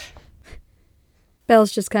say?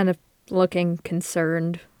 Belle's just kind of looking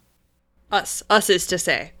concerned. Us is to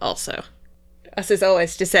say, also. Us is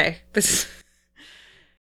always to say. This.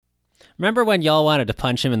 Remember when y'all wanted to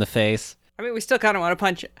punch him in the face? I mean, we still kind of want to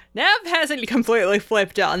punch it. Nav hasn't completely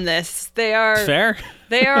flipped on this. They are... Fair?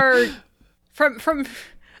 They are... From...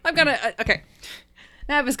 I'm gonna... okay.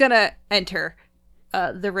 Nav is gonna enter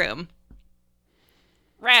the room.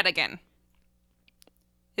 Radigan.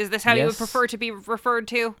 Is this how you would Yes. prefer to be referred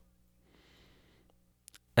to?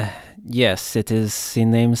 Yes, it is the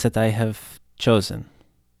names that I have chosen.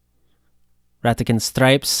 Ratigan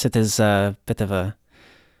Stripes, it is a bit of a...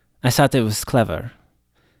 I thought it was clever,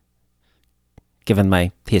 given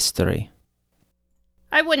my history.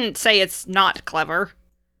 I wouldn't say it's not clever.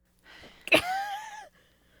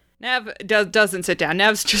 Nav doesn't sit down.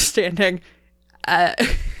 Nav's just standing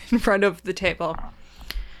in front of the table.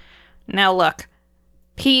 Now look,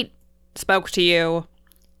 Pete spoke to you.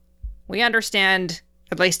 We understand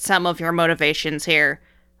at least some of your motivations here.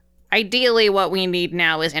 Ideally, what we need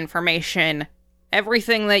now is information.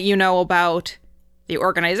 Everything that you know about the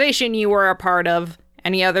organization you were a part of,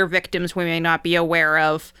 any other victims we may not be aware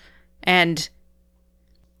of, and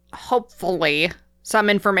hopefully some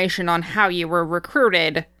information on how you were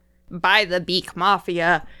recruited by the Beak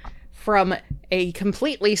Mafia from a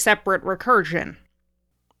completely separate recursion.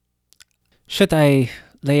 Should I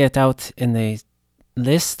lay it out in a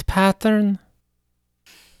list pattern?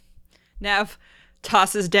 Nav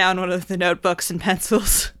tosses down one of the notebooks and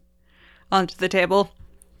pencils onto the table.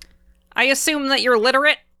 I assume that you're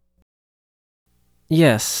literate?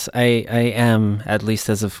 Yes, I am, at least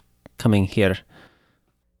as of coming here.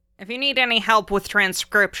 If you need any help with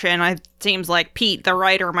transcription, it seems like Pete, the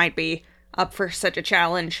writer, might be up for such a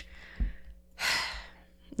challenge.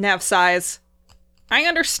 Nav sighs. I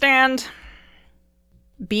understand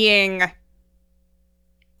being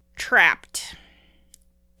trapped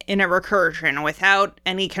in a recursion without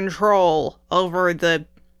any control over the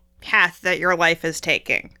path that your life is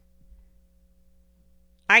taking.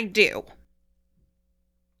 I do.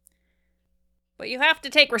 But you have to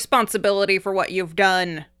take responsibility for what you've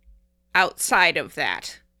done outside of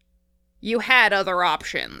that. You had other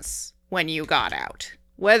options when you got out,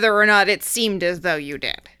 whether or not it seemed as though you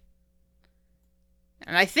did.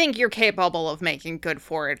 And I think you're capable of making good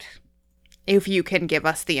for it if you can give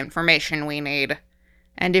us the information we need,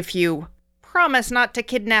 and if you promise not to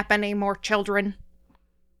kidnap any more children.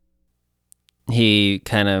 He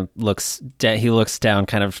kind of looks down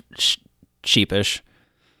kind of sheepish.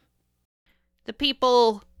 The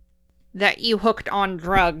people that you hooked on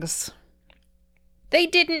drugs, they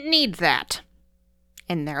didn't need that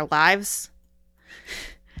in their lives.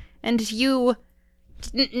 And you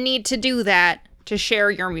didn't need to do that to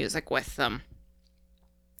share your music with them.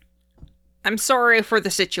 I'm sorry for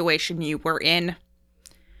the situation you were in.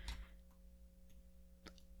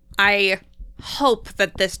 I hope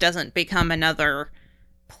that this doesn't become another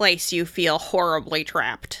place you feel horribly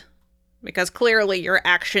trapped. Because clearly your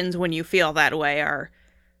actions when you feel that way are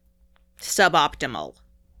suboptimal.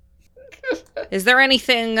 Is there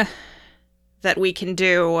anything that we can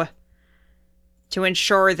do to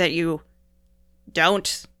ensure that you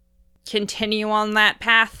don't continue on that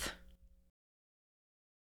path?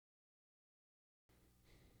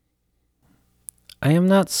 I am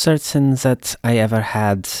not certain that I ever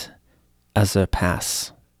had other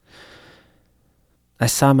paths. I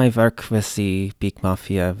saw my work with the Beak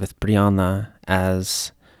Mafia, with Brianna,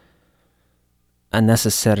 as a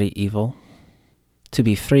necessary evil. To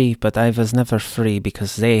be free, but I was never free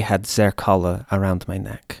because they had their collar around my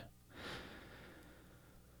neck.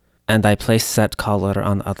 And I placed that collar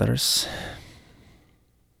on others.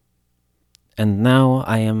 And now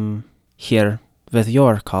I am here with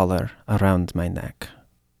your collar around my neck.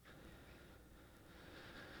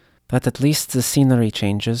 But at least the scenery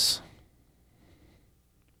changes.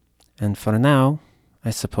 And for now, I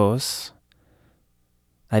suppose,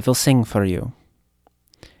 I will sing for you.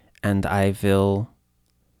 And I will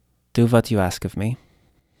do what you ask of me.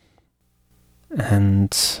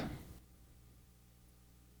 And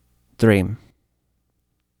dream.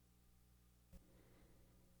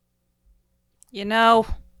 You know,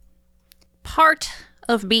 part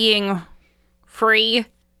of being free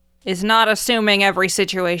is not assuming every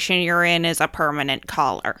situation you're in is a permanent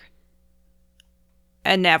collar.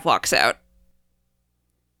 And Nav walks out.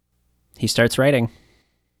 He starts writing.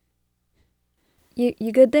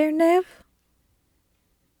 You good there, Nev?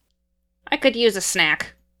 I could use a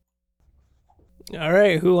snack. All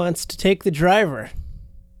right, who wants to take the driver?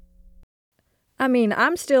 I mean,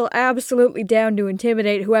 I'm still absolutely down to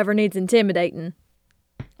intimidate whoever needs intimidating.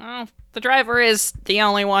 Well, the driver is the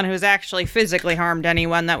only one who's actually physically harmed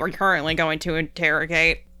anyone that we're currently going to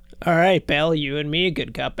interrogate. All right, Belle, you and me,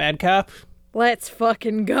 good cop, bad cop. Let's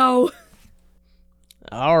fucking go.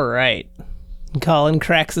 All right. Colin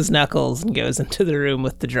cracks his knuckles and goes into the room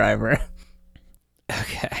with the driver.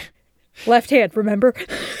 Okay. Left hand, remember?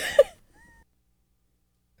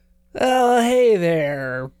 Oh, hey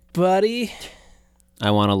there, buddy. I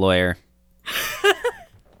want a lawyer.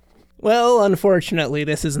 Well, unfortunately,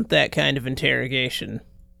 this isn't that kind of interrogation.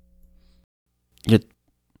 You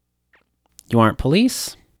aren't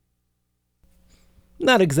police?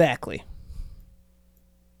 Not exactly.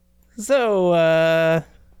 So,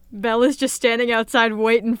 Bella's just standing outside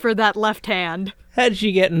waiting for that left hand. how'd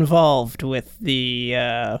you get involved with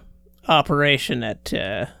the, operation at,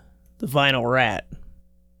 the Vinyl Rat?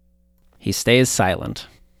 He stays silent.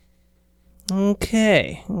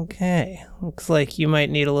 Okay. Looks like you might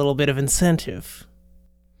need a little bit of incentive.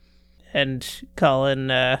 And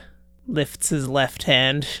Colin, lifts his left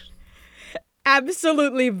hand.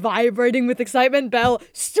 Absolutely vibrating with excitement, Belle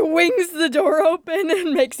swings the door open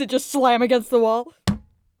and makes it just slam against the wall.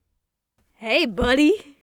 Hey,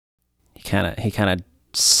 buddy. He kind of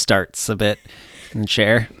starts a bit in the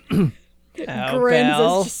chair. Oh, Grins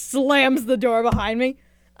Belle. and just slams the door behind me.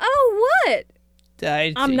 Oh, what?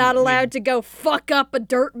 I'm not allowed to go fuck up a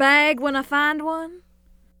dirtbag when I find one?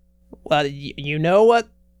 Well, you know what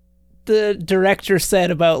the director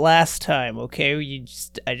said about last time, okay?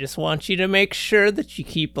 I just want you to make sure that you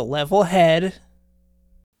keep a level head.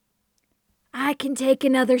 I can take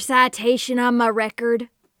another citation on my record.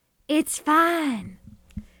 It's fine.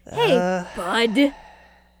 Hey, bud.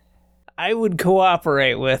 I would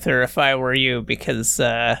cooperate with her if I were you, because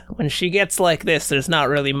when she gets like this, there's not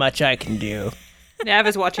really much I can do. Nav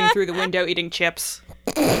is watching through the window eating chips.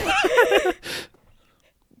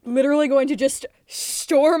 Literally going to just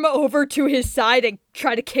storm over to his side and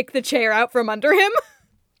try to kick the chair out from under him.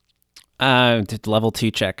 Level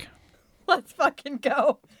 2 check. Let's fucking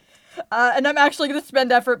go. And I'm actually going to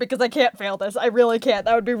spend effort because I can't fail this. I really can't.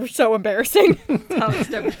 That would be so embarrassing.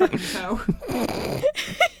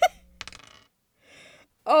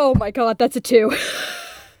 Oh my god, that's a 2. No!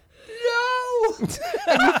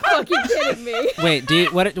 Are you fucking kidding me?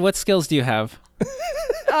 Wait, what skills do you have?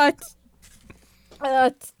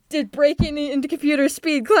 Did breaking into computers,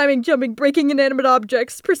 speed, climbing, jumping, breaking inanimate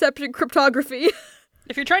objects, perception, cryptography.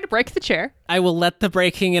 If you're trying to break the chair. I will let the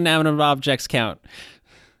breaking inanimate objects count.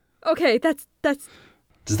 Okay, that's...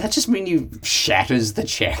 Does that just mean you shatters the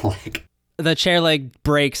chair leg? The chair leg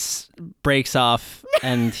breaks off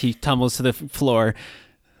and he tumbles to the floor.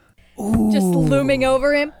 Just looming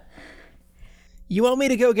over him. You want me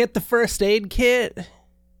to go get the first aid kit?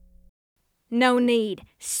 No need.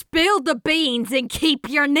 Spill the beans and keep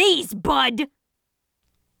your knees, bud.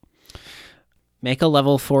 Make a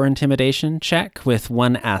level 4 intimidation check with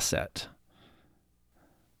 1 asset.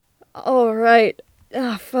 All right.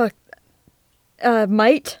 Ah, fuck.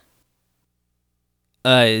 Might?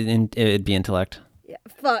 It'd be intellect. Yeah,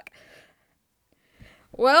 fuck.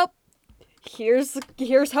 Well, here's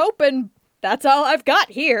hoping. That's all I've got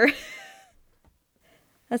here.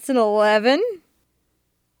 That's an 11.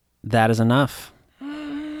 That is enough.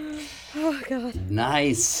 Oh, God.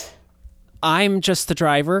 Nice. I'm just the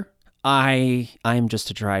driver. I'm just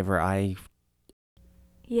a driver.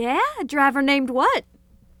 Yeah? A driver named what?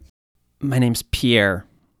 My name's Pierre.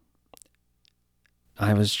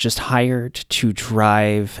 I was just hired to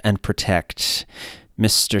drive and protect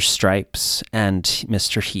Mr. Stripes and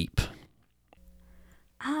Mr. Heap.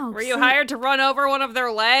 Oh, Were you hired to run over one of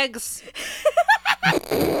their legs?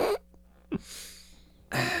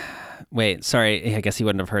 Wait, sorry. I guess he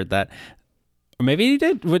wouldn't have heard that. Or maybe he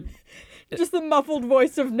did. Just the muffled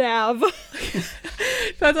voice of Nav.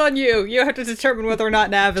 That's on you. You have to determine whether or not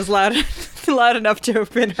Nav is loud enough to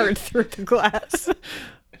have been heard through the glass.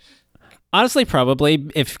 Honestly, probably.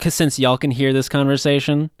 Because since y'all can hear this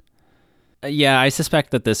conversation. Yeah, I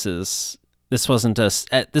suspect that this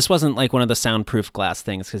wasn't like one of the soundproof glass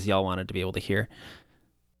things because y'all wanted to be able to hear.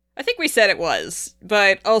 I think we said it was,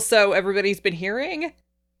 but also everybody's been hearing.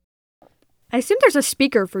 I assume there's a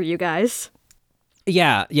speaker for you guys.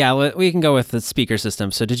 Yeah, we can go with the speaker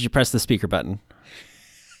system. So did you press the speaker button?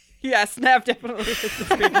 Yes, Nav definitely hit the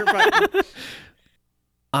speaker button.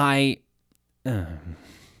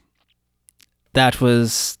 That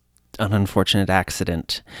was an unfortunate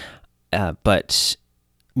accident, but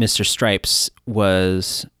Mr. Stripes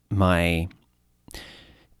was my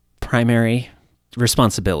primary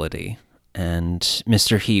responsibility. and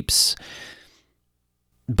Mr. Heap's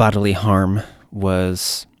bodily harm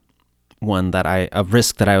was a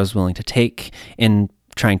risk that I was willing to take in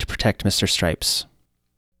trying to protect Mr. Stripes.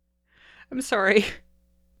 I'm sorry.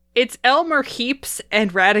 It's Elmer Heaps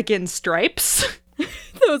and Radigan Stripes.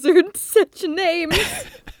 Those are such names.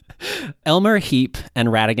 Elmer Heap and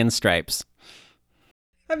Radigan Stripes.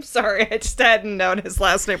 I'm sorry, I just hadn't known his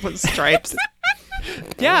last name was Stripes.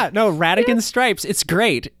 Yeah, no, Radigan Stripes. It's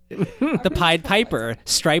great. The Pied Piper,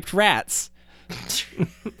 striped rats.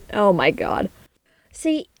 Oh my god.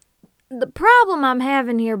 See, the problem I'm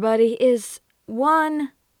having here, buddy, is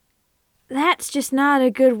one, that's just not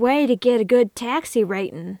a good way to get a good taxi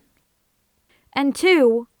rating. And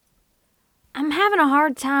two, I'm having a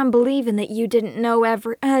hard time believing that you didn't know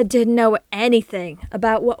anything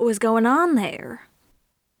about what was going on there.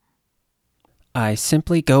 I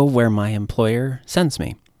simply go where my employer sends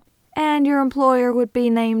me. And your employer would be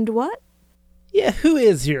named what? Yeah, who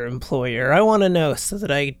is your employer? I want to know so that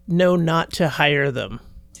I know not to hire them.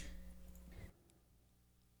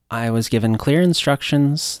 I was given clear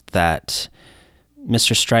instructions that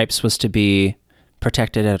Mr. Stripes was to be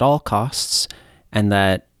protected at all costs, and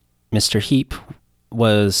that Mr. Heap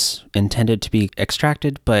was intended to be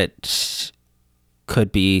extracted, but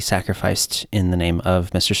could be sacrificed in the name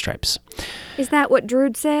of Mr. Stripes. Is that what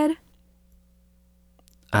Drood said?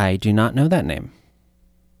 I do not know that name.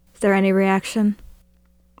 Is there any reaction?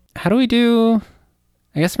 How do we do...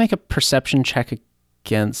 I guess make a perception check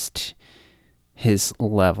against his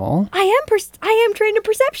level. I am trained in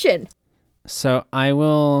perception. So I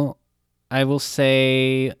will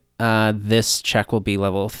say this check will be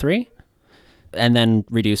level 3, and then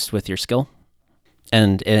reduced with your skill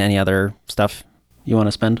and any other stuff you want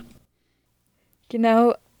to spend. You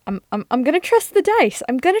know, I'm gonna trust the dice.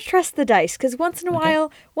 I'm gonna trust the dice because once in a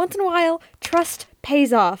while, trust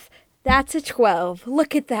pays off. That's a 12.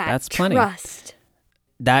 Look at that. That's plenty. Trust.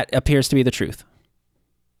 That appears to be the truth.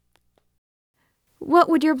 What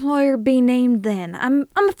would your employer be named then? I'm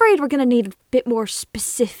afraid we're gonna need a bit more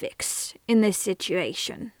specifics in this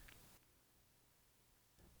situation.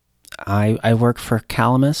 I work for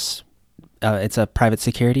Calamus. It's a private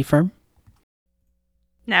security firm.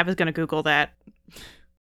 Nav is gonna Google that.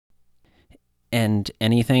 And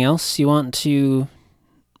anything else you want to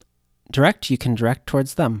direct, you can direct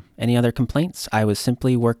towards them. Any other complaints? I was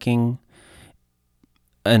simply working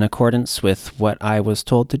in accordance with what I was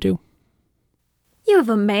told to do. You have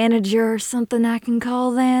a manager or something I can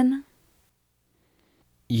call then?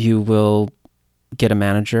 You will get a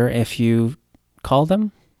manager if you call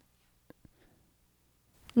them.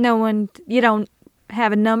 No one, you don't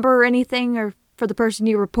have a number or anything or for the person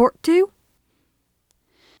you report to?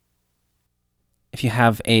 If you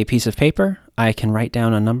have a piece of paper, I can write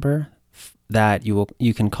down a number that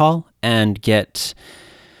you can call and get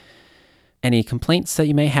any complaints that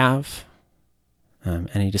you may have,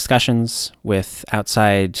 any discussions with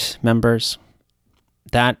outside members.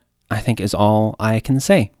 That, I think, is all I can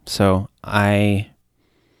say. So I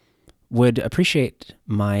would appreciate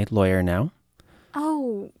my lawyer now.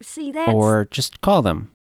 Oh, see, that's... Or just call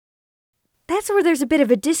them. That's where there's a bit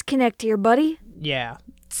of a disconnect here, buddy. Yeah.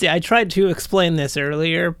 See, I tried to explain this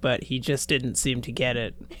earlier, but he just didn't seem to get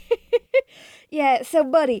it. Yeah, so,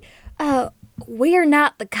 buddy, we're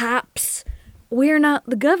not the cops. We're not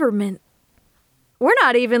the government. We're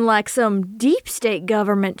not even like some deep state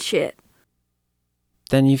government shit.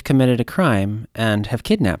 Then you've committed a crime and have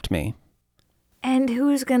kidnapped me. And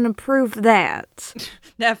who's gonna prove that?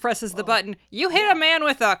 Nav presses the button. You hit a man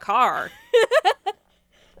with a car.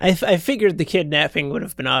 I figured the kidnapping would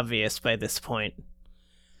have been obvious by this point.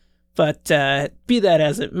 But be that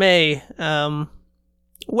as it may,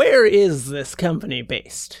 where is this company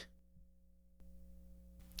based?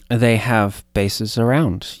 They have bases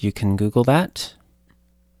around. You can Google that.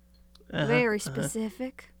 Very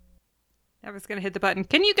specific. Nav is gonna hit the button.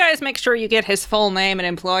 Can you guys make sure you get his full name and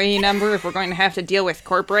employee number if we're going to have to deal with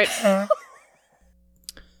corporate?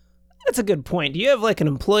 That's a good point. Do you have like an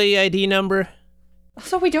employee ID number?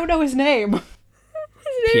 So we don't know his name. His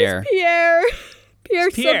Pierre. name's Pierre. Pierre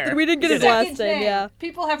Pierre. something. We didn't get his Second last name, yeah.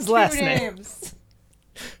 People have His two last name. names.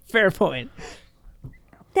 Fair point.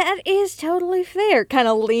 That is totally fair. Kind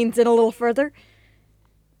of leans in a little further.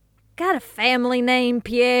 Got a family name,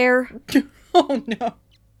 Pierre? Oh no.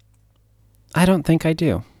 I don't think I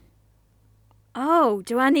do. Oh,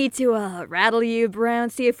 do I need to rattle you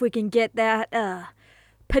around, see if we can get that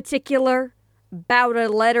particular bout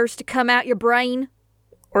of letters to come out your brain?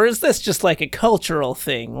 Or is this just like a cultural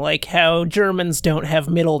thing, like how Germans don't have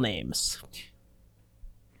middle names?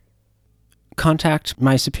 Contact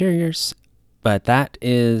my superiors, but that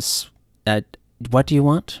is What do you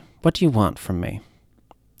want? What do you want from me?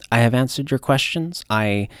 I have answered your questions.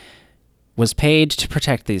 I was paid to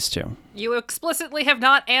protect these two. You explicitly have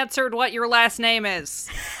not answered what your last name is.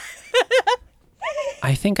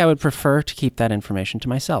 I think I would prefer to keep that information to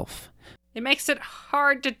myself. It makes it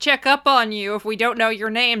hard to check up on you if we don't know your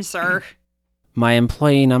name, sir. My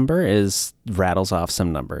employee number rattles off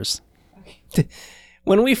some numbers.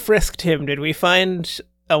 When we frisked him, did we find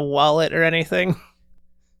a wallet or anything?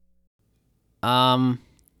 No.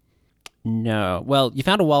 Well, you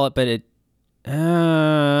found a wallet, but it...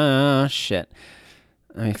 shit.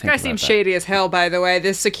 Let me think This guy about seems that. shady as hell, by the way.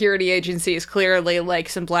 This security agency is clearly like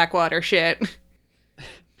some Blackwater shit.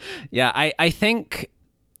 Yeah, I think...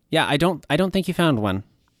 Yeah, I don't think you found one.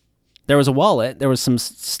 There was a wallet. There was some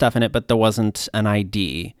stuff in it, but there wasn't an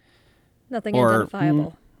ID. Nothing Or-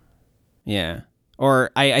 identifiable. Yeah.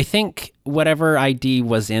 Or I think whatever ID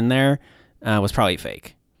was in there was probably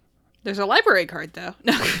fake. There's a library card, though.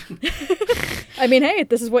 No. I mean, hey,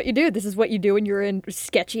 this is what you do. This is what you do when you're in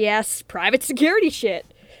sketchy-ass private security shit.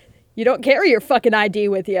 You don't carry your fucking ID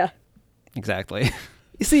with you. Exactly.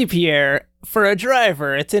 You see, Pierre, for a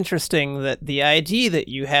driver, it's interesting that the ID that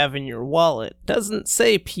you have in your wallet doesn't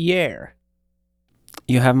say Pierre.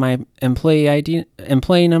 You have my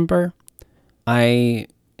employee number. I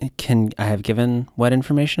have given what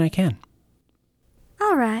information I can.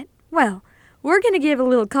 All right. Well, we're going to give a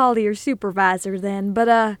little call to your supervisor then,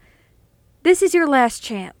 but, this is your last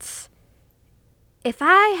chance. If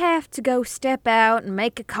I have to go step out and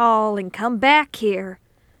make a call and come back here,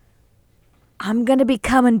 I'm going to be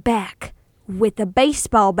coming back with a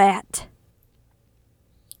baseball bat.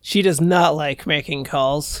 She does not like making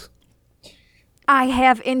calls. I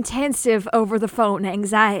have intensive over-the-phone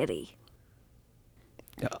anxiety.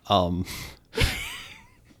 Is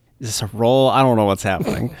this a roll? I don't know what's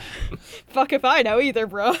happening. Fuck if I know either,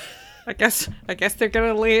 bro. I guess they're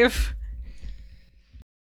gonna leave.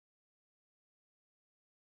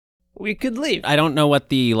 We could leave. I don't know what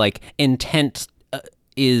the intent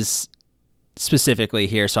is specifically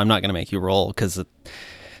here, so I'm not going to make you roll because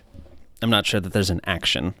I'm not sure that there's an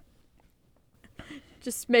action.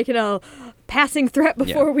 Just making a passing threat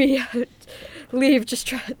before we leave.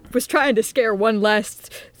 Was trying to scare one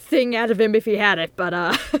last thing out of him if he had it, but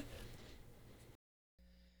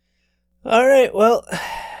All right, well,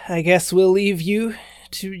 I guess we'll leave you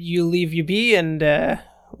be, and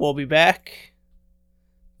we'll be back.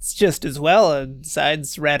 It's just as well,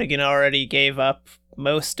 besides Radigan already gave up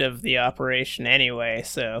most of the operation anyway,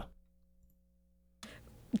 so...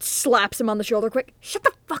 slaps him on the shoulder quick. Shut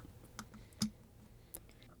the fuck.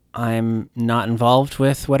 I'm not involved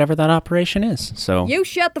with whatever that operation is, so... You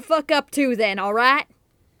shut the fuck up too then, alright?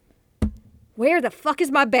 Where the fuck is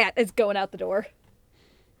my bat? It's going out the door.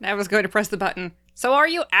 I was going to press the button. So are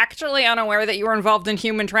you actually unaware that you were involved in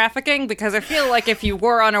human trafficking? Because I feel like if you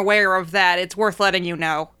were unaware of that, it's worth letting you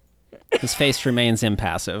know. His face remains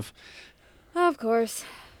impassive. Of course.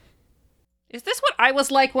 Is this what I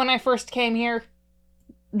was like when I first came here?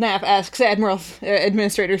 Nav asks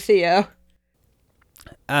Administrator Theo.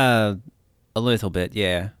 A little bit,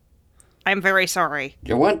 yeah. I'm very sorry.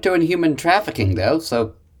 You weren't doing human trafficking, though,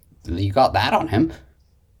 so you got that on him.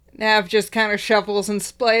 Nav just kind of shuffles in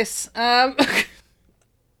place.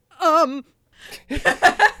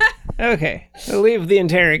 Okay, we'll leave the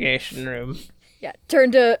interrogation room. Yeah,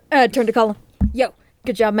 turn to Colin. Yo,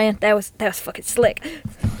 good job, man. That was fucking slick.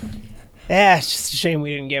 Yeah, it's just a shame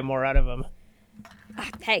we didn't get more out of him.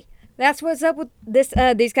 Hey, that's what's up with these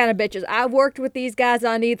kind of bitches. I've worked with these guys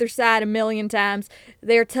on either side a million times.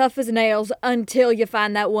 They're tough as nails until you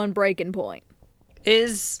find that one breaking point.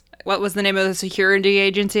 What was the name of the security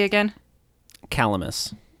agency again?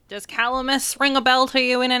 Calamus. Does Calamus ring a bell to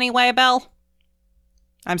you in any way, Belle?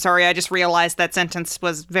 I'm sorry, I just realized that sentence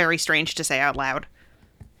was very strange to say out loud.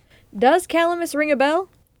 Does Calamus ring a bell?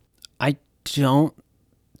 I don't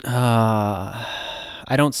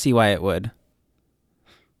see why it would.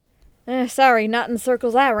 Sorry, not in the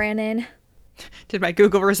circles I ran in. Did my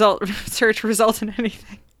Google search result in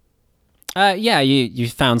anything? Yeah, you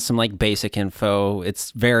found some basic info.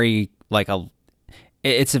 It's very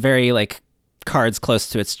it's a very cards close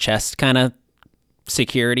to its chest kind of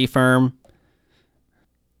security firm.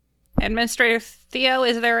 Administrator Theo,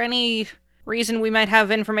 is there any reason we might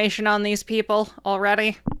have information on these people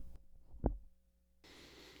already?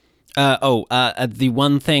 The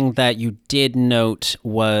one thing that you did note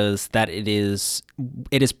was that it is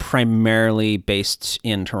primarily based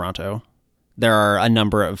in Toronto. There are a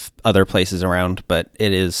number of other places around, but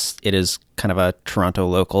it is kind of a Toronto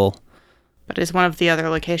local. But is one of the other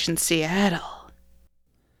locations Seattle?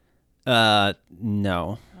 No.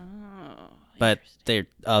 Oh. but they're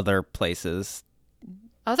other places.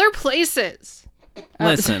 Other places.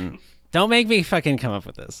 Listen, don't make me fucking come up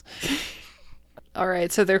with this. All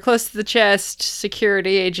right, so they're close to the chest,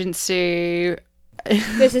 security agency.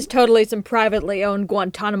 This is totally some privately owned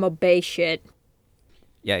Guantanamo Bay shit.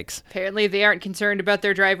 Yikes. Apparently, they aren't concerned about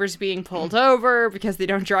their drivers being pulled over because they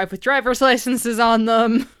don't drive with driver's licenses on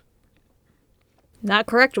them. Not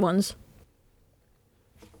correct ones.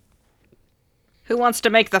 Who wants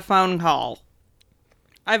to make the phone call?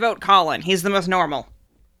 I vote Colin. He's the most normal.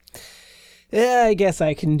 Yeah, I guess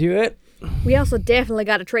I can do it. We also definitely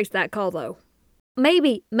got to trace that call, though.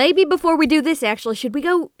 Maybe before we do this, actually, should we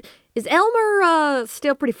go... Is Elmer,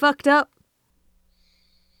 still pretty fucked up?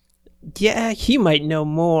 Yeah, he might know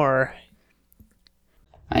more.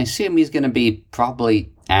 I assume he's going to be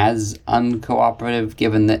probably as uncooperative,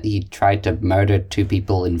 given that he tried to murder 2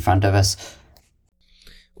 people in front of us.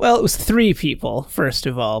 Well, it was 3 people, first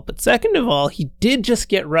of all, but second of all, he did just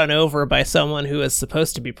get run over by someone who was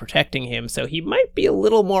supposed to be protecting him, so he might be a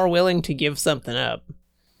little more willing to give something up.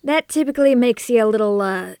 That typically makes you a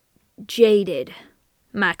little, jaded,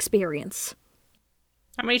 my experience.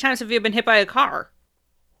 How many times have you been hit by a car?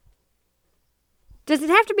 Does it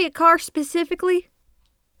have to be a car specifically?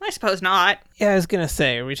 I suppose not. Yeah, I was gonna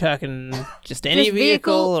say, are we talking just any Just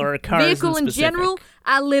vehicle or cars Vehicle in specific? general,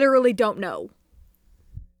 I literally don't know.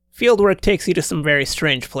 Fieldwork takes you to some very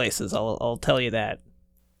strange places, I'll tell you that.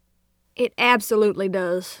 It absolutely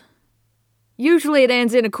does. Usually it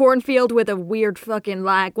ends in a cornfield with a weird fucking,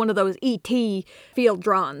 like, one of those E.T. field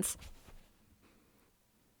drawings.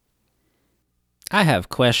 I have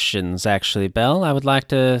questions, actually, Belle, I would like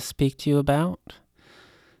to speak to you about.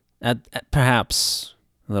 Perhaps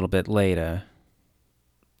a little bit later.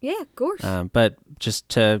 Yeah, of course. But just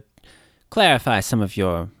to clarify some of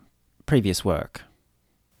your previous work.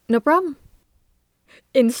 No problem.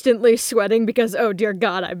 Instantly sweating because, oh dear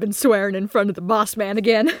God, I've been swearing in front of the boss man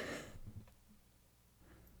again.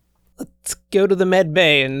 Let's go to the med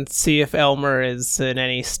bay and see if Elmer is in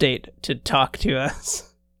any state to talk to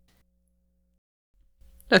us.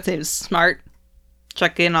 That seems smart.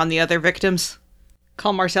 Check in on the other victims.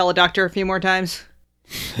 Call Marcella Doctor a few more times.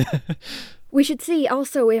 We should see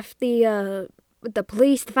also if the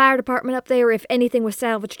police, the fire department up there, if anything was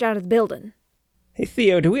salvaged out of the building. Hey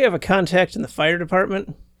Theo, do we have a contact in the fire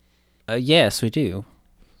department? Yes, we do.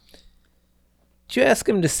 Did you ask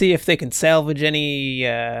them to see if they can salvage any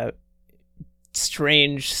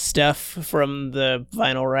strange stuff from the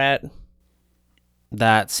vinyl rat?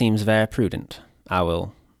 That seems very prudent. I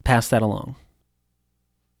will pass that along.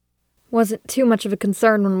 Wasn't too much of a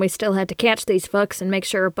concern when we still had to catch these fucks and make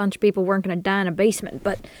sure a bunch of people weren't going to die in a basement,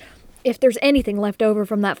 but if there's anything left over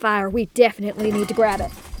from that fire, we definitely need to grab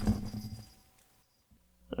it.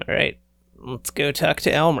 Alright, let's go talk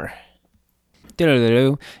to Elmer.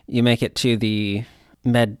 You make it to the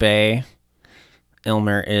med bay.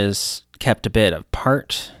 Elmer is kept a bit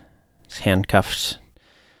apart. He's handcuffed.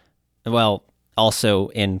 Well, also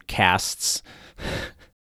in casts.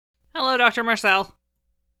 Hello, Dr. Marcel.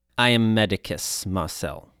 I am Medicus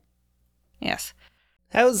Marcel. Yes.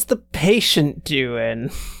 How's the patient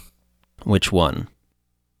doing? Which one?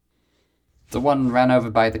 The one ran over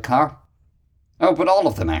by the car? Oh, but all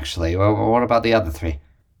of them, actually. What about the other 3?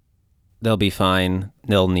 They'll be fine.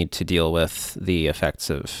 They'll need to deal with the effects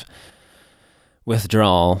of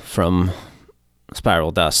withdrawal from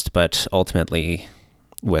spiral dust, but ultimately,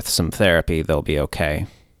 with some therapy, they'll be okay.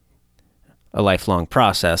 A lifelong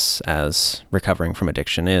process, as recovering from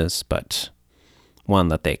addiction is, but one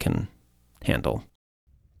that they can handle.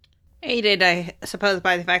 Aided, I suppose,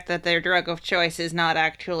 by the fact that their drug of choice is not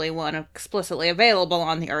actually one explicitly available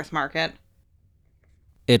on the Earth market.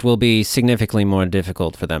 It will be significantly more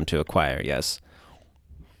difficult for them to acquire, yes.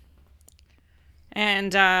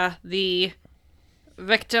 And, the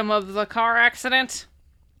victim of the car accident?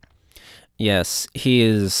 Yes, he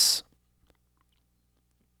is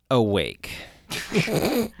awake.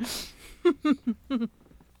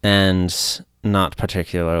 And not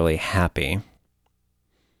particularly happy.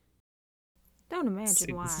 Don't That's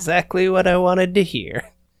imagine why. exactly what I wanted to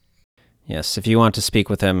hear. Yes, if you want to speak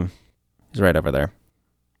with him, he's right over there.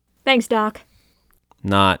 Thanks, Doc.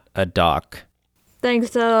 Not a doc.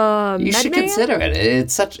 Thanks, You should Medman? consider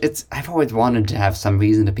it. I've always wanted to have some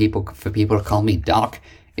reason for people to call me Doc.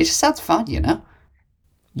 It just sounds fun, you know?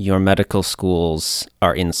 Your medical schools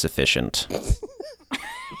are insufficient.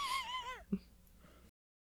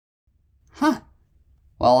 Huh.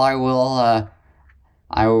 Well, I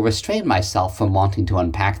will restrain myself from wanting to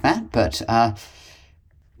unpack that, but,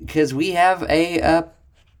 because we have a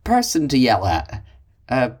person to yell at.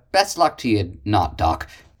 Best luck to you, not Doc.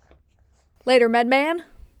 Later, Medman.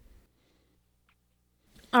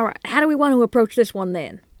 All right, how do we want to approach this one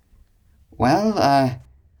then? Well,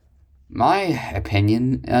 my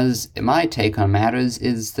opinion, as my take on matters,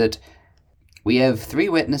 is that we have 3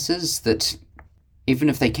 witnesses that, even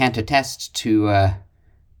if they can't attest to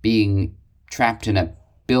being trapped in a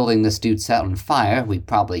building this dude set on fire, we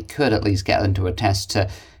probably could at least get them to attest to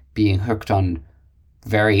being hooked on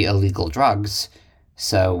very illegal drugs.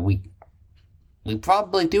 So we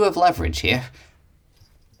probably do have leverage here.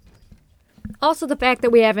 Also, the fact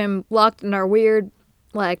that we have him locked in our weird,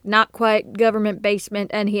 not quite government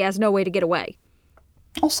basement and he has no way to get away.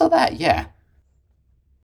 Also that, yeah.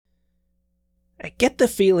 I get the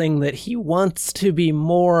feeling that he wants to be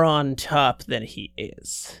more on top than he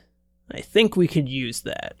is. I think we could use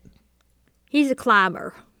that. He's a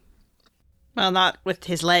climber. Well, not with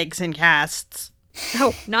his legs in casts.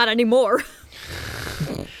 Oh, not anymore.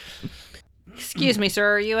 Excuse me,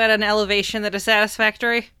 sir, are you at an elevation that is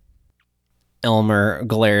satisfactory? Elmer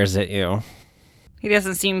glares at you. He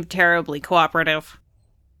doesn't seem terribly cooperative.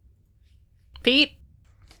 Pete?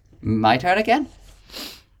 My turn again?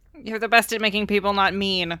 You're the best at making people not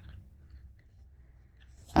mean.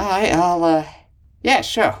 Alright, I'll, yeah,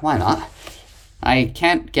 sure, why not? I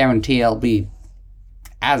can't guarantee I'll be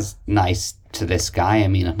as nice to this guy, I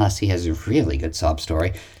mean, unless he has a really good sob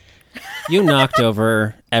story. You knocked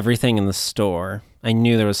over everything in the store. I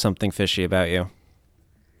knew there was something fishy about you.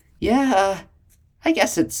 Yeah, I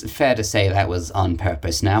guess it's fair to say that was on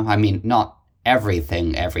purpose now. I mean, not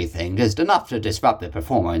everything, just enough to disrupt the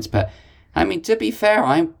performance, but, I mean, to be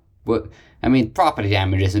fair, property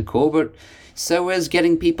damage isn't cool, but so is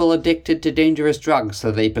getting people addicted to dangerous drugs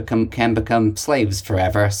so they can become slaves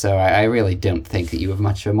forever, so I really don't think that you have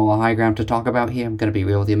much more high ground to talk about here. I'm gonna be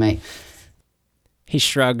real with you, mate. He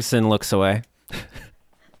shrugs and looks away.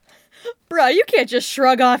 Bruh, you can't just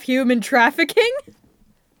shrug off human trafficking.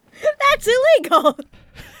 That's illegal.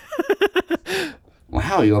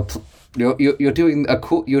 Wow, you're doing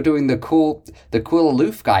the cool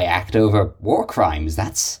aloof guy act over war crimes.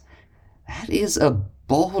 That is a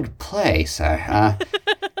bold play, sir.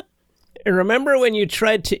 Remember when you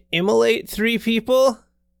tried to immolate 3 people?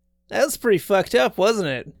 That was pretty fucked up, wasn't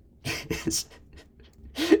it?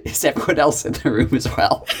 Is everyone else in the room as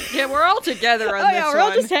well? Yeah, we're all together on Oh this yeah, we're all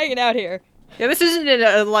one. just hanging out here. Yeah, this isn't in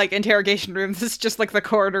a, interrogation room. This is just, the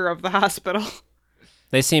corridor of the hospital.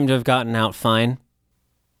 They seem to have gotten out fine.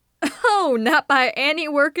 Oh, not by any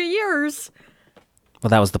work of yours. Well,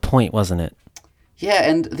 that was the point, wasn't it? Yeah,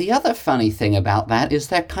 and the other funny thing about that is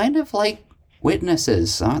they're kind of like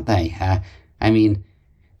witnesses, aren't they? I mean,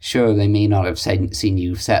 sure, they may not have seen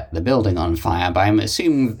you set the building on fire,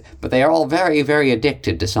 but they are all very, very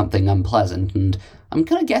addicted to something unpleasant, and I'm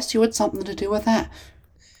gonna guess you had something to do with that.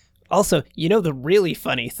 Also, the really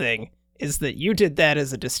funny thing is that you did that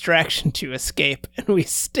as a distraction to escape, and we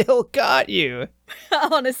still got you.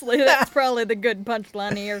 Honestly, that's probably the good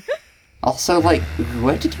punchline here. Also,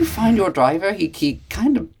 where did you find your driver? You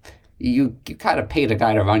kind of paid a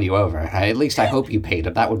guy to run you over. At least I hope you paid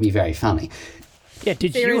him. That would be very funny. Yeah,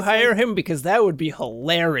 did Seriously? you hire him? Because that would be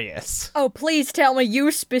hilarious. Oh, please tell me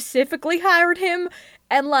you specifically hired him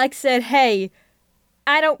and said, hey,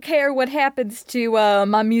 I don't care what happens to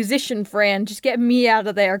my musician friend. Just get me out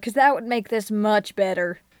of there, because that would make this much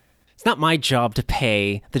better. It's not my job to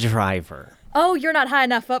pay the driver. Oh, you're not high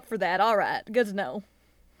enough up for that. All right, good to know.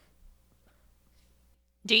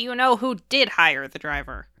 Do you know who did hire the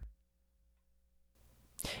driver?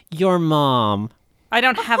 Your mom. I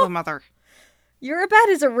don't have a mother. You're about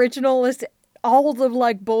as original as all the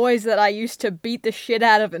boys that I used to beat the shit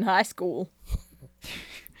out of in high school.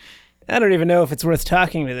 I don't even know if it's worth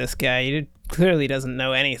talking to this guy. He clearly doesn't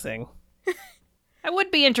know anything. I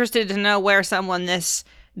would be interested to know where someone this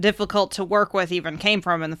difficult to work with even came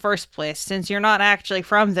from in the first place, since you're not actually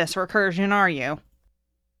from this recursion, are you?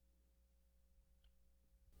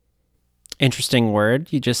 Interesting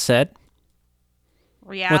word you just said.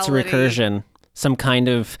 Reality. What's a recursion? Some kind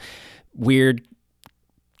of weird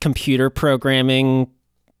computer programming.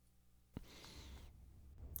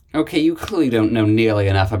 Okay, you clearly don't know nearly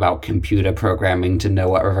enough about computer programming to know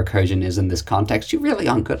what a recursion is in this context. You really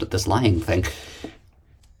aren't good at this lying thing.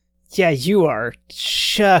 Yeah, you are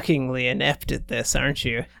shockingly inept at this, aren't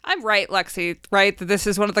you? I'm right, Lexi, right? That this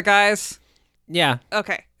is one of the guys? Yeah.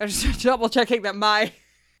 Okay, I'm just double checking that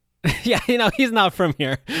Yeah, he's not from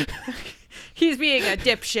here. he's being a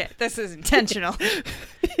dipshit. This is intentional.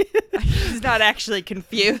 He's not actually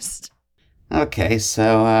confused. Okay,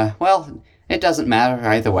 so, well, it doesn't matter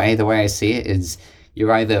either way. The way I see it is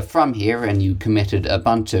you're either from here and you committed a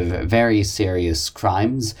bunch of very serious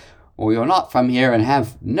crimes, or you're not from here and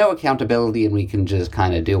have no accountability and we can just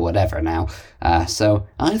kind of do whatever now. So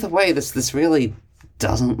either way, this really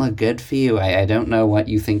doesn't look good for you. I don't know what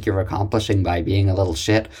you think you're accomplishing by being a little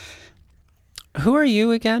shit. Who are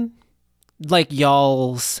you again? Like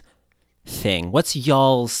y'all's thing. What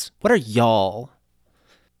are y'all?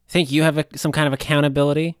 Think you have some kind of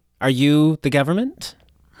accountability? Are you the government?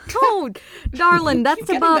 Oh, darling, that's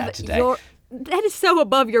getting above that today. that is so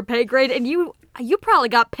above your pay grade, and you probably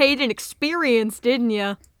got paid in experience, didn't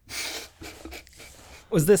you?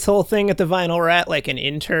 Was this whole thing at the Vinyl Rat like an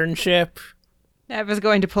internship? Nev is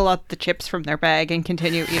going to pull out the chips from their bag and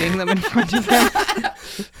continue eating them in front of them.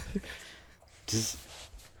 Just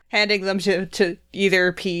Handing them to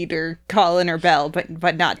either Pete or Colin or Belle,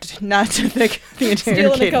 but not to the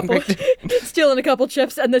interrogating victim. Stealing a couple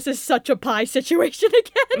chips, and this is such a pie situation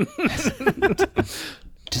again.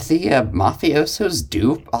 do the mafiosos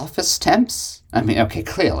do office temps? I mean, okay,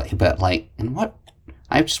 clearly, but like, in what?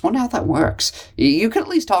 I just wonder how that works. You could at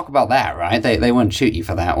least talk about that, right? They wouldn't shoot you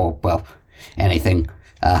for that, or, well, anything.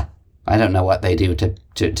 I don't know what they do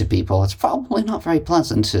to people. It's probably not very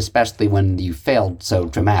pleasant, especially when you failed so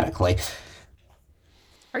dramatically.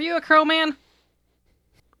 Are you a crow man?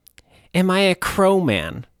 Am I a crow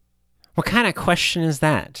man? What kind of question is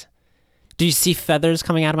that? Do you see feathers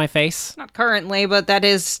coming out of my face? Not currently, but that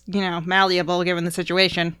is, malleable given the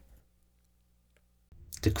situation.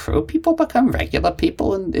 Do crow people become regular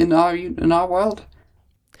people in our world?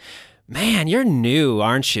 Man, you're new,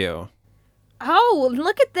 aren't you? Oh,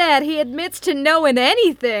 look at that. He admits to knowing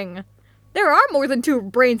anything. There are more than 2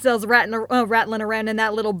 brain cells rattling around in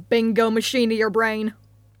that little bingo machine of your brain.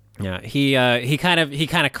 Yeah, he kind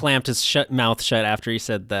of clamped his mouth shut after he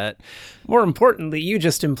said that. More importantly, you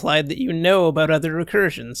just implied that you know about other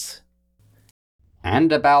recursions.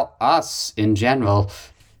 And about us in general.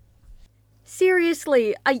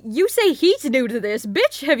 Seriously, you say he's new to this.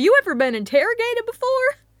 Bitch, have you ever been interrogated before?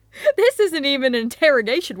 This isn't even an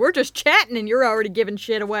interrogation. We're just chatting and you're already giving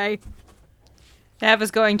shit away. Nev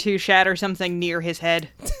is going to shatter something near his head.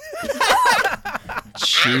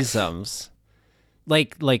 Jeezums.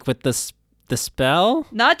 Like with the spell?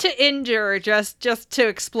 Not to injure, just to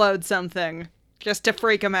explode something. Just to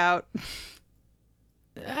freak him out.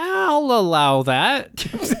 I'll allow that.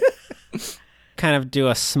 Kind of do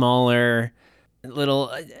a smaller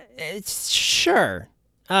little... sure.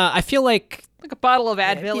 I feel like... Like a bottle of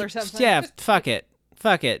Advil or something. Yeah, fuck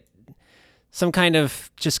it. Some kind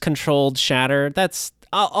of just controlled shatter.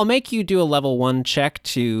 I'll make you do a level 1 check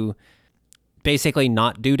to basically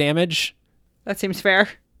not do damage. That seems fair.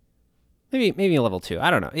 Maybe a level 2.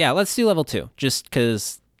 I don't know. Yeah, let's do level 2. Just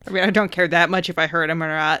because... I mean, I don't care that much if I hurt him or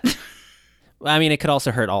not. I mean, it could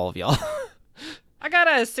also hurt all of y'all. I got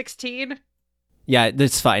a 16. Yeah,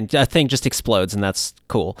 that's fine. The thing just explodes, and that's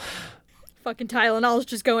cool. Fucking Tylenol's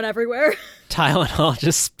just going everywhere. Tylenol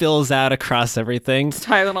just spills out across everything.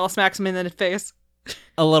 Tylenol smacks him in the face.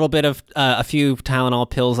 A little bit of a few Tylenol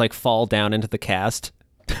pills fall down into the cast.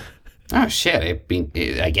 Oh shit,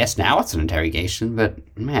 I guess now it's an interrogation, but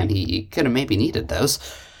man, he could have maybe needed those.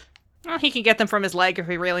 Well, he can get them from his leg if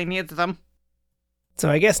he really needs them. So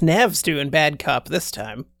I guess Nev's doing bad cop this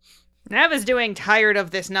time. Nev is doing tired of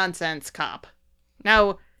this nonsense cop.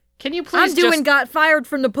 Now, can you please got fired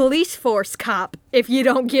from the police force, cop, if you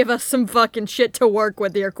don't give us some fucking shit to work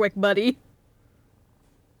with here quick, buddy.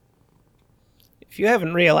 If you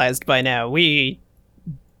haven't realized by now, we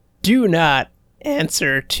do not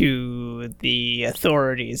answer to the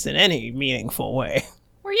authorities in any meaningful way.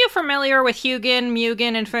 Were you familiar with Hugin,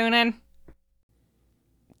 Mugen, and Funin?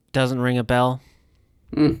 Doesn't ring a bell.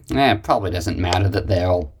 It probably doesn't matter that they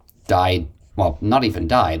all died. Well, not even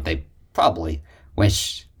died. They probably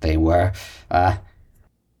wish they were.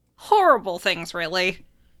 Horrible things, really.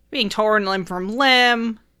 Being torn limb from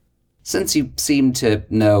limb. Since you seem to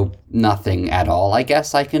know nothing at all, I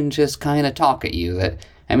guess I can just kind of talk at you.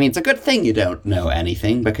 I mean, it's a good thing you don't know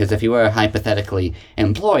anything, because if you were hypothetically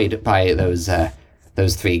employed by those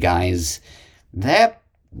 3 guys, they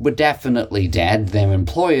were definitely dead. Their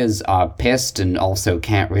employers are pissed and also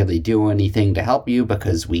can't really do anything to help you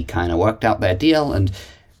because we kind of worked out their deal. And,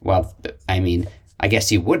 well, I mean, I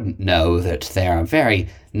guess you wouldn't know that they are very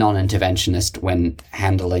non-interventionist when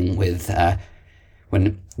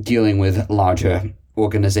when dealing with larger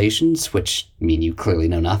organizations, which mean you clearly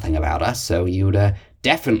know nothing about us, so you'd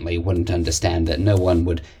definitely wouldn't understand that no one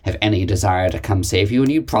would have any desire to come save you,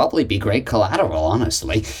 and you'd probably be great collateral,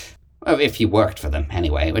 honestly. If you worked for them,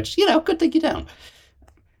 anyway, which, good thing you don't.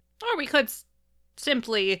 Or we could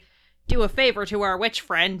simply do a favor to our witch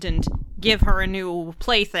friend and give her a new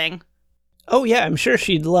plaything. Oh yeah, I'm sure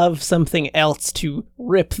she'd love something else to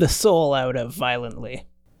rip the soul out of violently.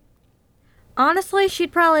 Honestly,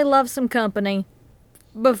 she'd probably love some company.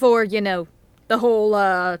 Before, the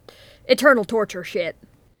whole, eternal torture shit.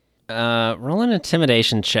 Roll an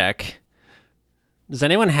intimidation check. Does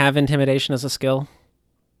anyone have intimidation as a skill?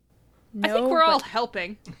 I think we're all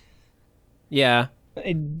helping. Yeah.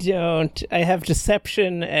 I don't. I have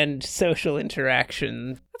deception and social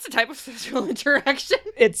interaction. That's a type of social interaction.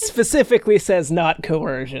 It specifically says not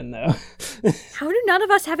coercion, though. How do none of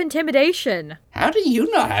us have intimidation? How do you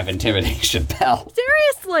not have intimidation, Belle?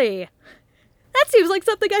 Seriously! That seems like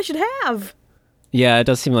something I should have. Yeah, it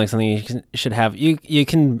does seem like something should have. You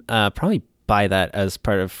can probably buy that as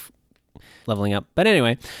part of leveling up. But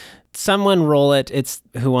anyway, someone roll it. It's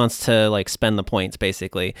who wants to like spend the points,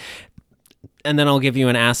 basically. And then I'll give you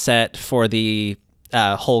an asset for the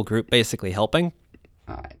whole group basically helping.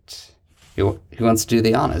 All right. Who wants to do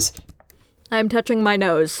the honors? I'm touching my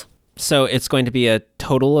nose. So it's going to be a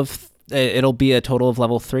total of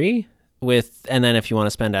level 3 and then if you want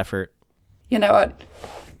to spend effort. You know what?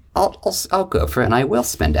 I'll go for it, and I will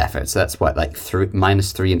spend effort. So that's what, like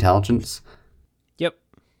 -3 intelligence? Yep.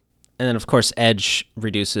 And then of course Edge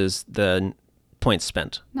reduces the points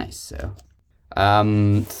spent. Nice. So,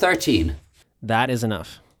 13. That is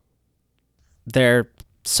enough. There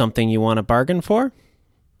something you want to bargain for?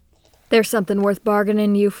 There's something worth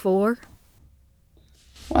bargaining you for?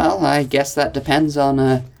 Well, I guess that depends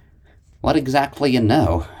on what exactly you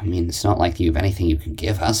know. I mean, it's not like you have anything you can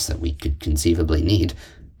give us that we could conceivably need,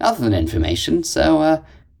 other than information. So,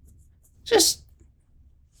 just,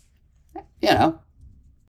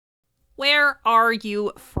 Where are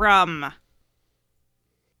you from?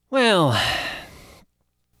 Well,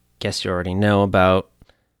 guess you already know about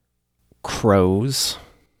crows.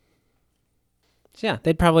 So yeah,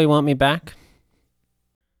 they'd probably want me back.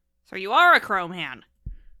 So you are a crow man.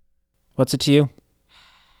 What's it to you?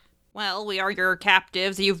 Well, we are your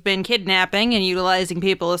captives. You've been kidnapping and utilizing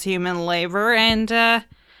people as human labor, and I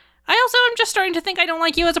also am just starting to think I don't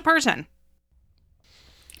like you as a person.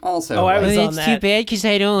 Also, I was on that. bad because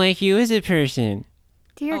I don't like you as a person.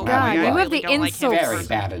 Dear Oh, God, yeah, you I have the really don't like him. insults. very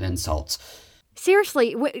bad at insults.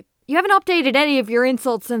 Seriously, you haven't updated any of your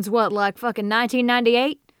insults since what, like fucking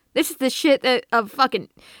 1998? This is the shit that of fucking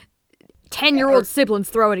 10-year-old siblings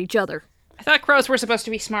throw at each other. I thought crows were supposed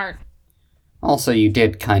to be smart. Also, you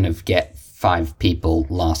did kind of get 5 people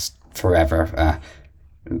lost forever.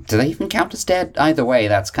 Do they even count as dead? Either way,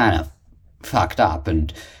 that's kind of fucked up,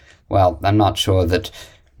 and, well, I'm not sure that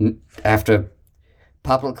after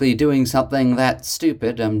publicly doing something that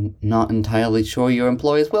stupid, I'm not entirely sure your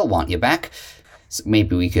employers will want you back. So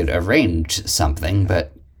maybe we could arrange something,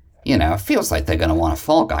 but, it feels like they're going to want a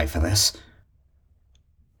fall guy for this.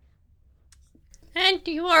 And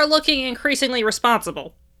you are looking increasingly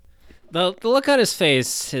responsible. The look on his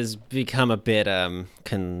face has become a bit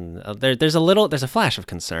there's a flash of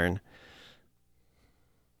concern.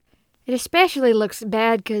 It especially looks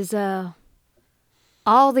bad because,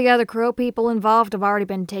 all the other crow people involved have already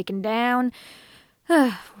been taken down.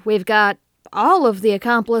 We've got all of the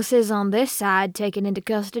accomplices on this side taken into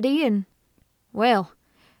custody, and, well,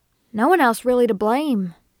 no one else really to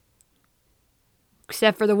blame.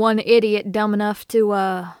 Except for the one idiot dumb enough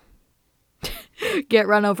to, get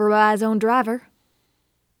run over by his own driver.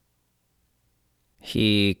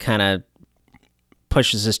 He kind of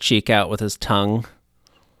pushes his cheek out with his tongue,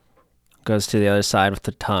 goes to the other side with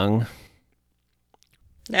the tongue.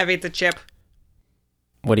 Nev, eat the chip.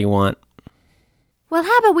 What do you want? Well,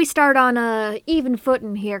 how about we start on a even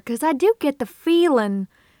footing here, because I do get the feeling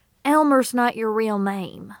Elmer's not your real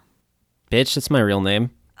name. Bitch, that's my real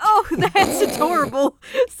name. Oh, that's adorable.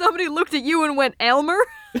 Somebody looked at you and went, Elmer?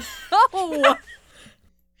 Oh!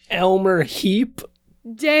 Elmer Heap?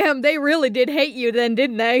 Damn, they really did hate you then,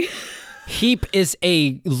 didn't they? Heap is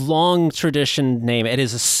a long tradition name. It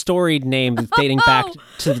is a storied name dating back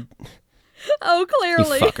to... Oh, You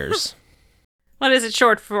clearly. fuckers. What is it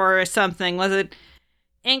short for or something? Was it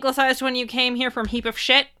anglicized when you came here from heap of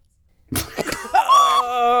shit?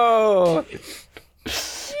 Oh!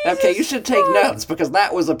 Okay, you should take notes, because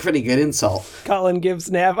that was a pretty good insult. Colin gives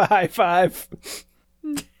Nav a high five.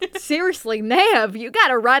 Seriously, Nav, you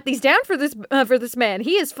gotta write these down for this man.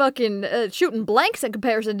 He is fucking shooting blanks in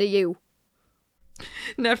comparison to you.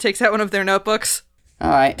 Nev takes out one of their notebooks.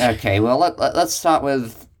 Alright, okay, well, let's start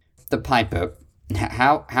with the Piper.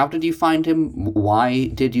 How did you find him? Why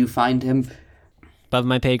did you find him? Above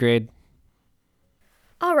my pay grade.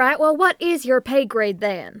 All right, well, what is your pay grade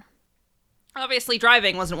then? Obviously,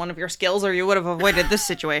 driving wasn't one of your skills, or you would have avoided this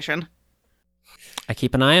situation. I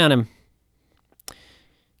keep an eye on him.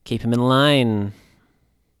 Keep him in line.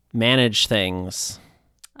 Manage things.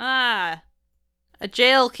 Ah, a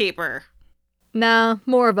jail keeper. Nah,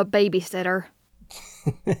 more of a babysitter.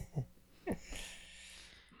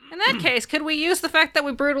 In that case, could we use the fact that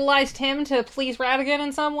we brutalized him to please Radigan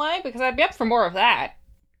in some way? Because I'd be up for more of that.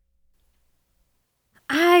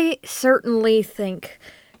 I certainly think,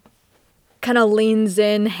 kind of leans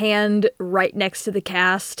in, hand right next to the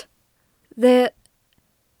cast, that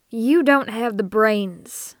you don't have the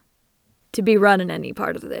brains to be running any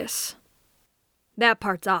part of this. That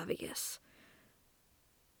part's obvious.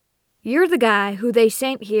 You're the guy who they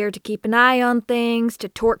sent here to keep an eye on things, to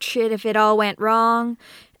torch shit if it all went wrong,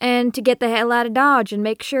 and to get the hell out of Dodge and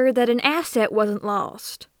make sure that an asset wasn't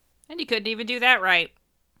lost. And you couldn't even do that right.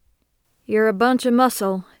 You're a bunch of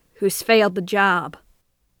muscle who's failed the job.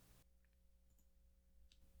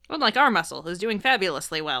 Unlike our muscle, who's doing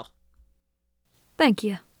fabulously well. Thank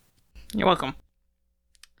you. You're welcome.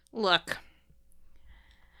 Look.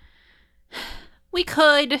 We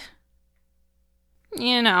could,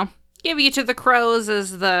 give you to the crows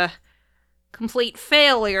as the complete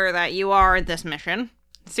failure that you are in this mission.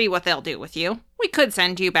 See what they'll do with you. We could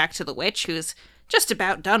send you back to the witch, who's just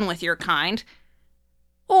about done with your kind.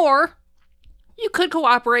 Or you could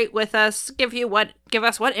cooperate with us, give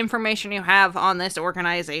us what information you have on this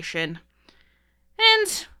organization.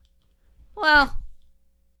 And, well,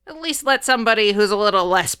 at least let somebody who's a little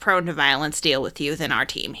less prone to violence deal with you than our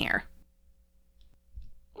team here.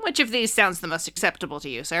 Which of these sounds the most acceptable to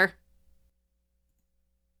you, sir?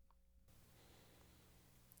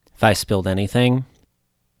 If I spilled anything,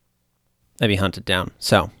 I'd be hunted down.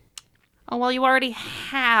 So. Oh, well, you already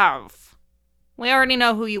have. We already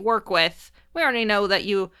know who you work with. We already know that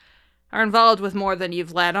you are involved with more than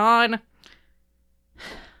you've let on.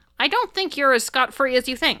 I don't think you're as scot-free as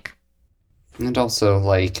you think. And also,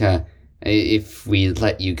 if we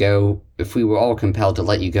let you go, if we were all compelled to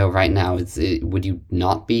let you go right now, would you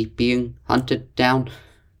not be being hunted down?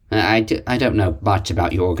 I don't know much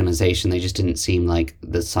about your organization. They just didn't seem like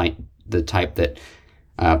the type that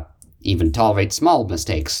even tolerate small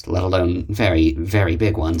mistakes, let alone very, very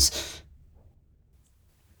big ones.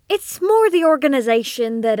 It's more the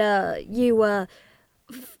organization that, you,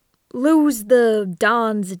 lose the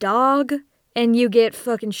Don's dog, and you get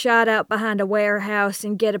fucking shot out behind a warehouse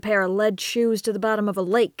and get a pair of lead shoes to the bottom of a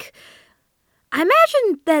lake. I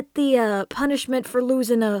imagine that the, punishment for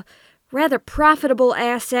losing a rather profitable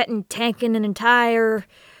asset and tanking an entire,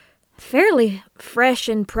 fairly fresh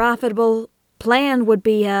and profitable plan would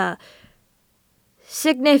be,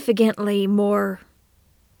 significantly more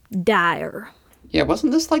dire. Yeah,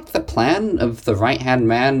 wasn't this like the plan of the right-hand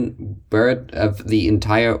man, Bird, of the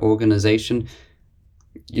entire organization?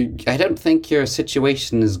 I don't think your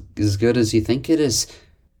situation is as good as you think it is.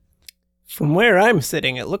 From where I'm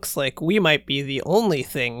sitting, it looks like we might be the only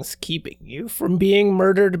things keeping you from being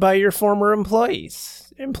murdered by your former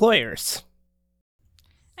employers. And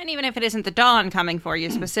even if it isn't the Dawn coming for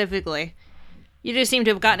you specifically, you do seem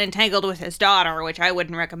to have gotten entangled with his daughter, which I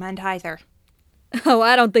wouldn't recommend either. Oh,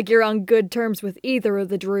 I don't think you're on good terms with either of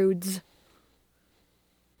the Druids.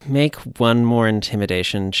 Make one more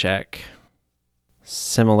intimidation check.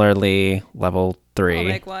 Similarly, level 3. I'll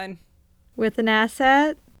make one. With an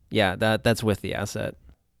asset? Yeah, that's with the asset.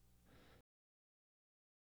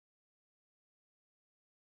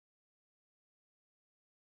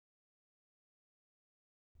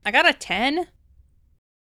 I got a 10?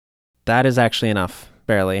 That is actually enough,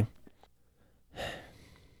 barely.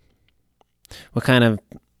 What kind of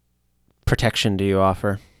protection do you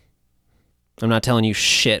offer? I'm not telling you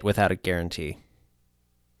shit without a guarantee.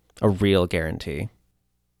 A real guarantee.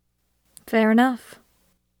 Fair enough.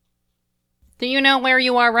 Do you know where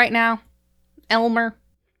you are right now, Elmer?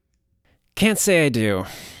 Can't say I do.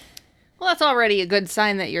 Well, that's already a good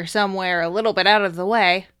sign that you're somewhere a little bit out of the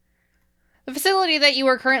way. The facility that you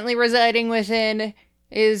are currently residing within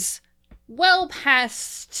is well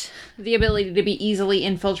past the ability to be easily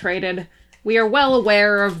infiltrated. We are well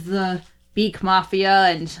aware of the Beak Mafia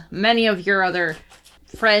and many of your other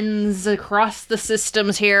friends across the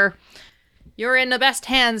systems here. You're in the best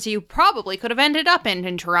hands you probably could have ended up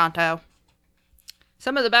in Toronto.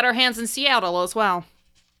 Some of the better hands in Seattle as well.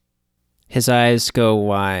 His eyes go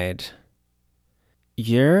wide.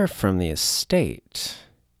 You're from the estate.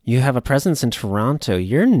 You have a presence in Toronto.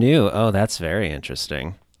 You're new. Oh, that's very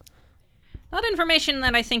interesting. Not information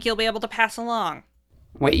that I think you'll be able to pass along.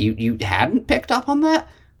 Wait, you hadn't picked up on that?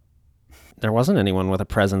 There wasn't anyone with a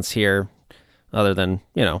presence here other than,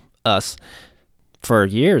 us, for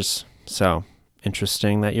years. So,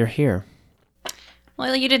 interesting that you're here.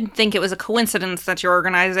 Well, you didn't think it was a coincidence that your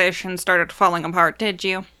organization started falling apart, did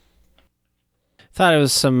you? Thought it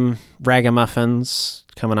was some ragamuffins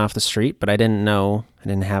coming off the street, but I didn't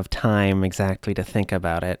have time exactly to think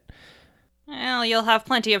about it. Well, you'll have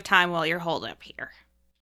plenty of time while you're holed up here.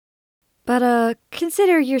 But,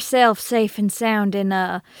 consider yourself safe and sound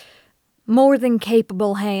in, more than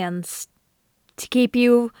capable hands to keep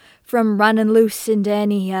you from running loose into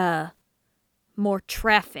any, more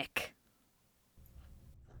traffic.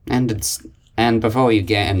 And before you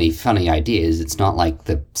get any funny ideas, it's not like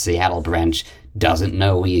the Seattle branch doesn't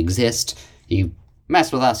know we exist. You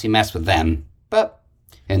mess with us, you mess with them. But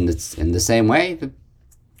in the same way,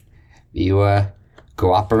 you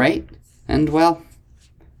cooperate, and well,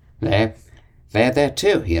 they're there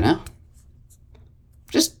too, you know?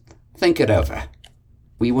 Just think it over.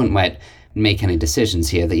 We wouldn't make any decisions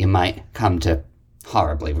here that you might come to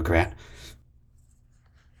horribly regret.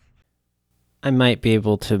 I might be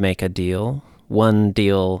able to make a deal, one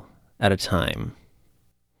deal at a time.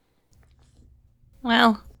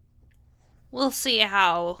 Well, we'll see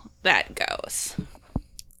how that goes.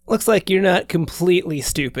 Looks like you're not completely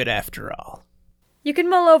stupid after all. You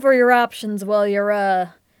can mull over your options while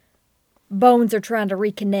your, bones are trying to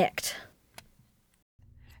reconnect.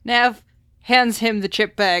 Nav hands him the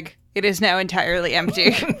chip bag. It is now entirely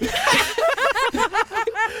empty.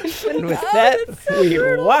 And with that, we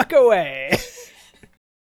walk away.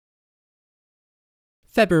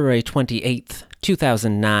 February 28th,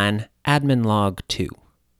 2009, Admin Log 2.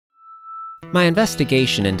 My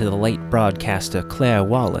investigation into the late broadcaster Claire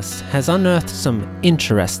Wallace has unearthed some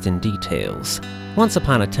interesting details. Once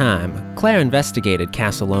upon a time, Claire investigated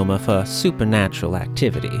Casa Loma for supernatural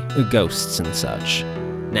activity, ghosts and such.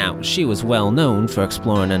 Now, she was well known for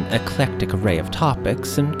exploring an eclectic array of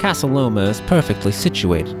topics, and Casa Loma is perfectly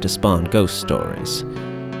situated to spawn ghost stories.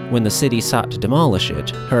 When the city sought to demolish it,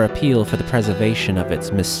 her appeal for the preservation of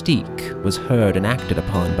its mystique was heard and acted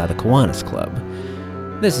upon by the Kiwanis Club.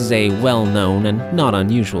 This is a well-known and not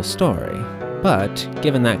unusual story, but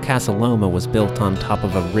given that Casa Loma was built on top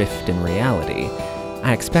of a rift in reality,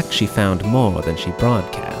 I expect she found more than she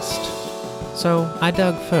broadcast. So I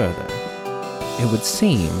dug further. It would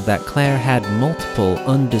seem that Claire had multiple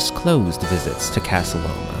undisclosed visits to Casa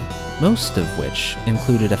Loma, most of which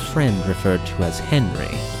included a friend referred to as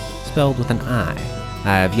Henry, spelled with an I.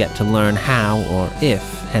 I have yet to learn how or if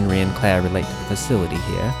Henry and Claire relate to the facility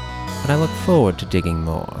here, but I look forward to digging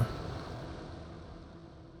more.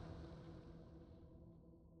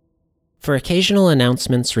 For occasional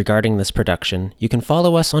announcements regarding this production, you can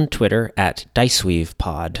follow us on Twitter at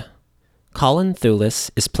DiceweavePod. Colin Thulis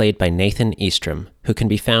is played by Nathan Eastrom, who can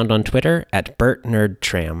be found on Twitter at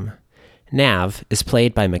BertNerdTram. Nav is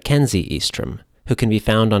played by Mackenzie Eastrom, who can be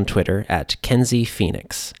found on Twitter at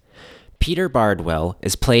KenziePhoenix. Peter Bardwell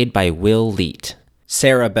is played by Will Leet.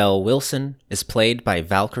 Sarah Bell Wilson is played by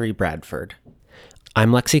Valkyrie Bradford.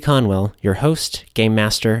 I'm Lexi Conwell, your host, game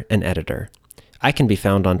master, and editor. I can be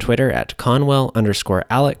found on Twitter at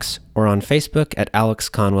Conwell_Alex or on Facebook at Alex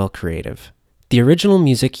Conwell Creative. The original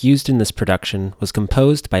music used in this production was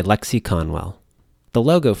composed by Lexi Conwell. The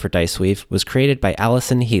logo for Diceweave was created by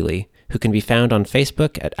Allison Healy, who can be found on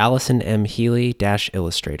Facebook at Allison M.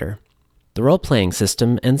 Healy-Illustrator. The role-playing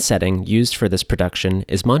system and setting used for this production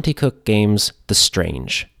is Monte Cook Games' The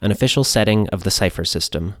Strange, an official setting of the Cypher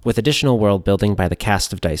system, with additional world building by the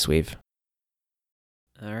cast of Diceweave.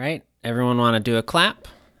 All right, everyone want to do a clap?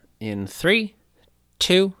 In 3,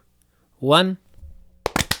 2, 1.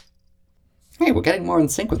 Hey, we're getting more in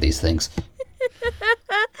sync with these things.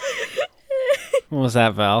 What was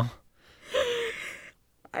that, Val?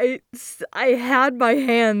 I had my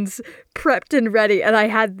hands prepped and ready, and I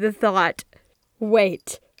had the thought,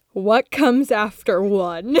 wait, what comes after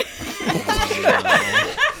 1?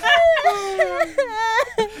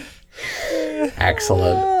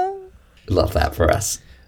 Excellent. Love that for us.